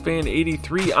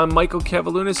EaglesFan83. I'm Michael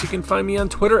Cavalunas. You can find me on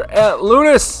Twitter at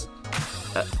Lunas,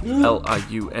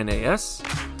 Liunas.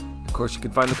 Of course, you can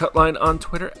find the cut line on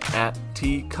Twitter at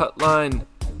TCutline.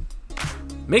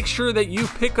 Make sure that you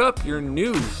pick up your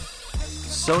new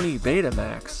Sony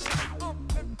Betamax.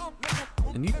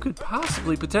 And you could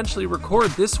potentially record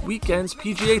this weekend's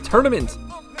PGA tournament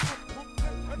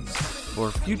for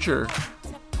future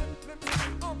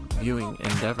viewing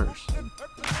endeavors.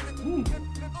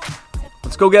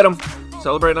 Let's go get them.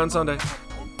 Celebrate on Sunday.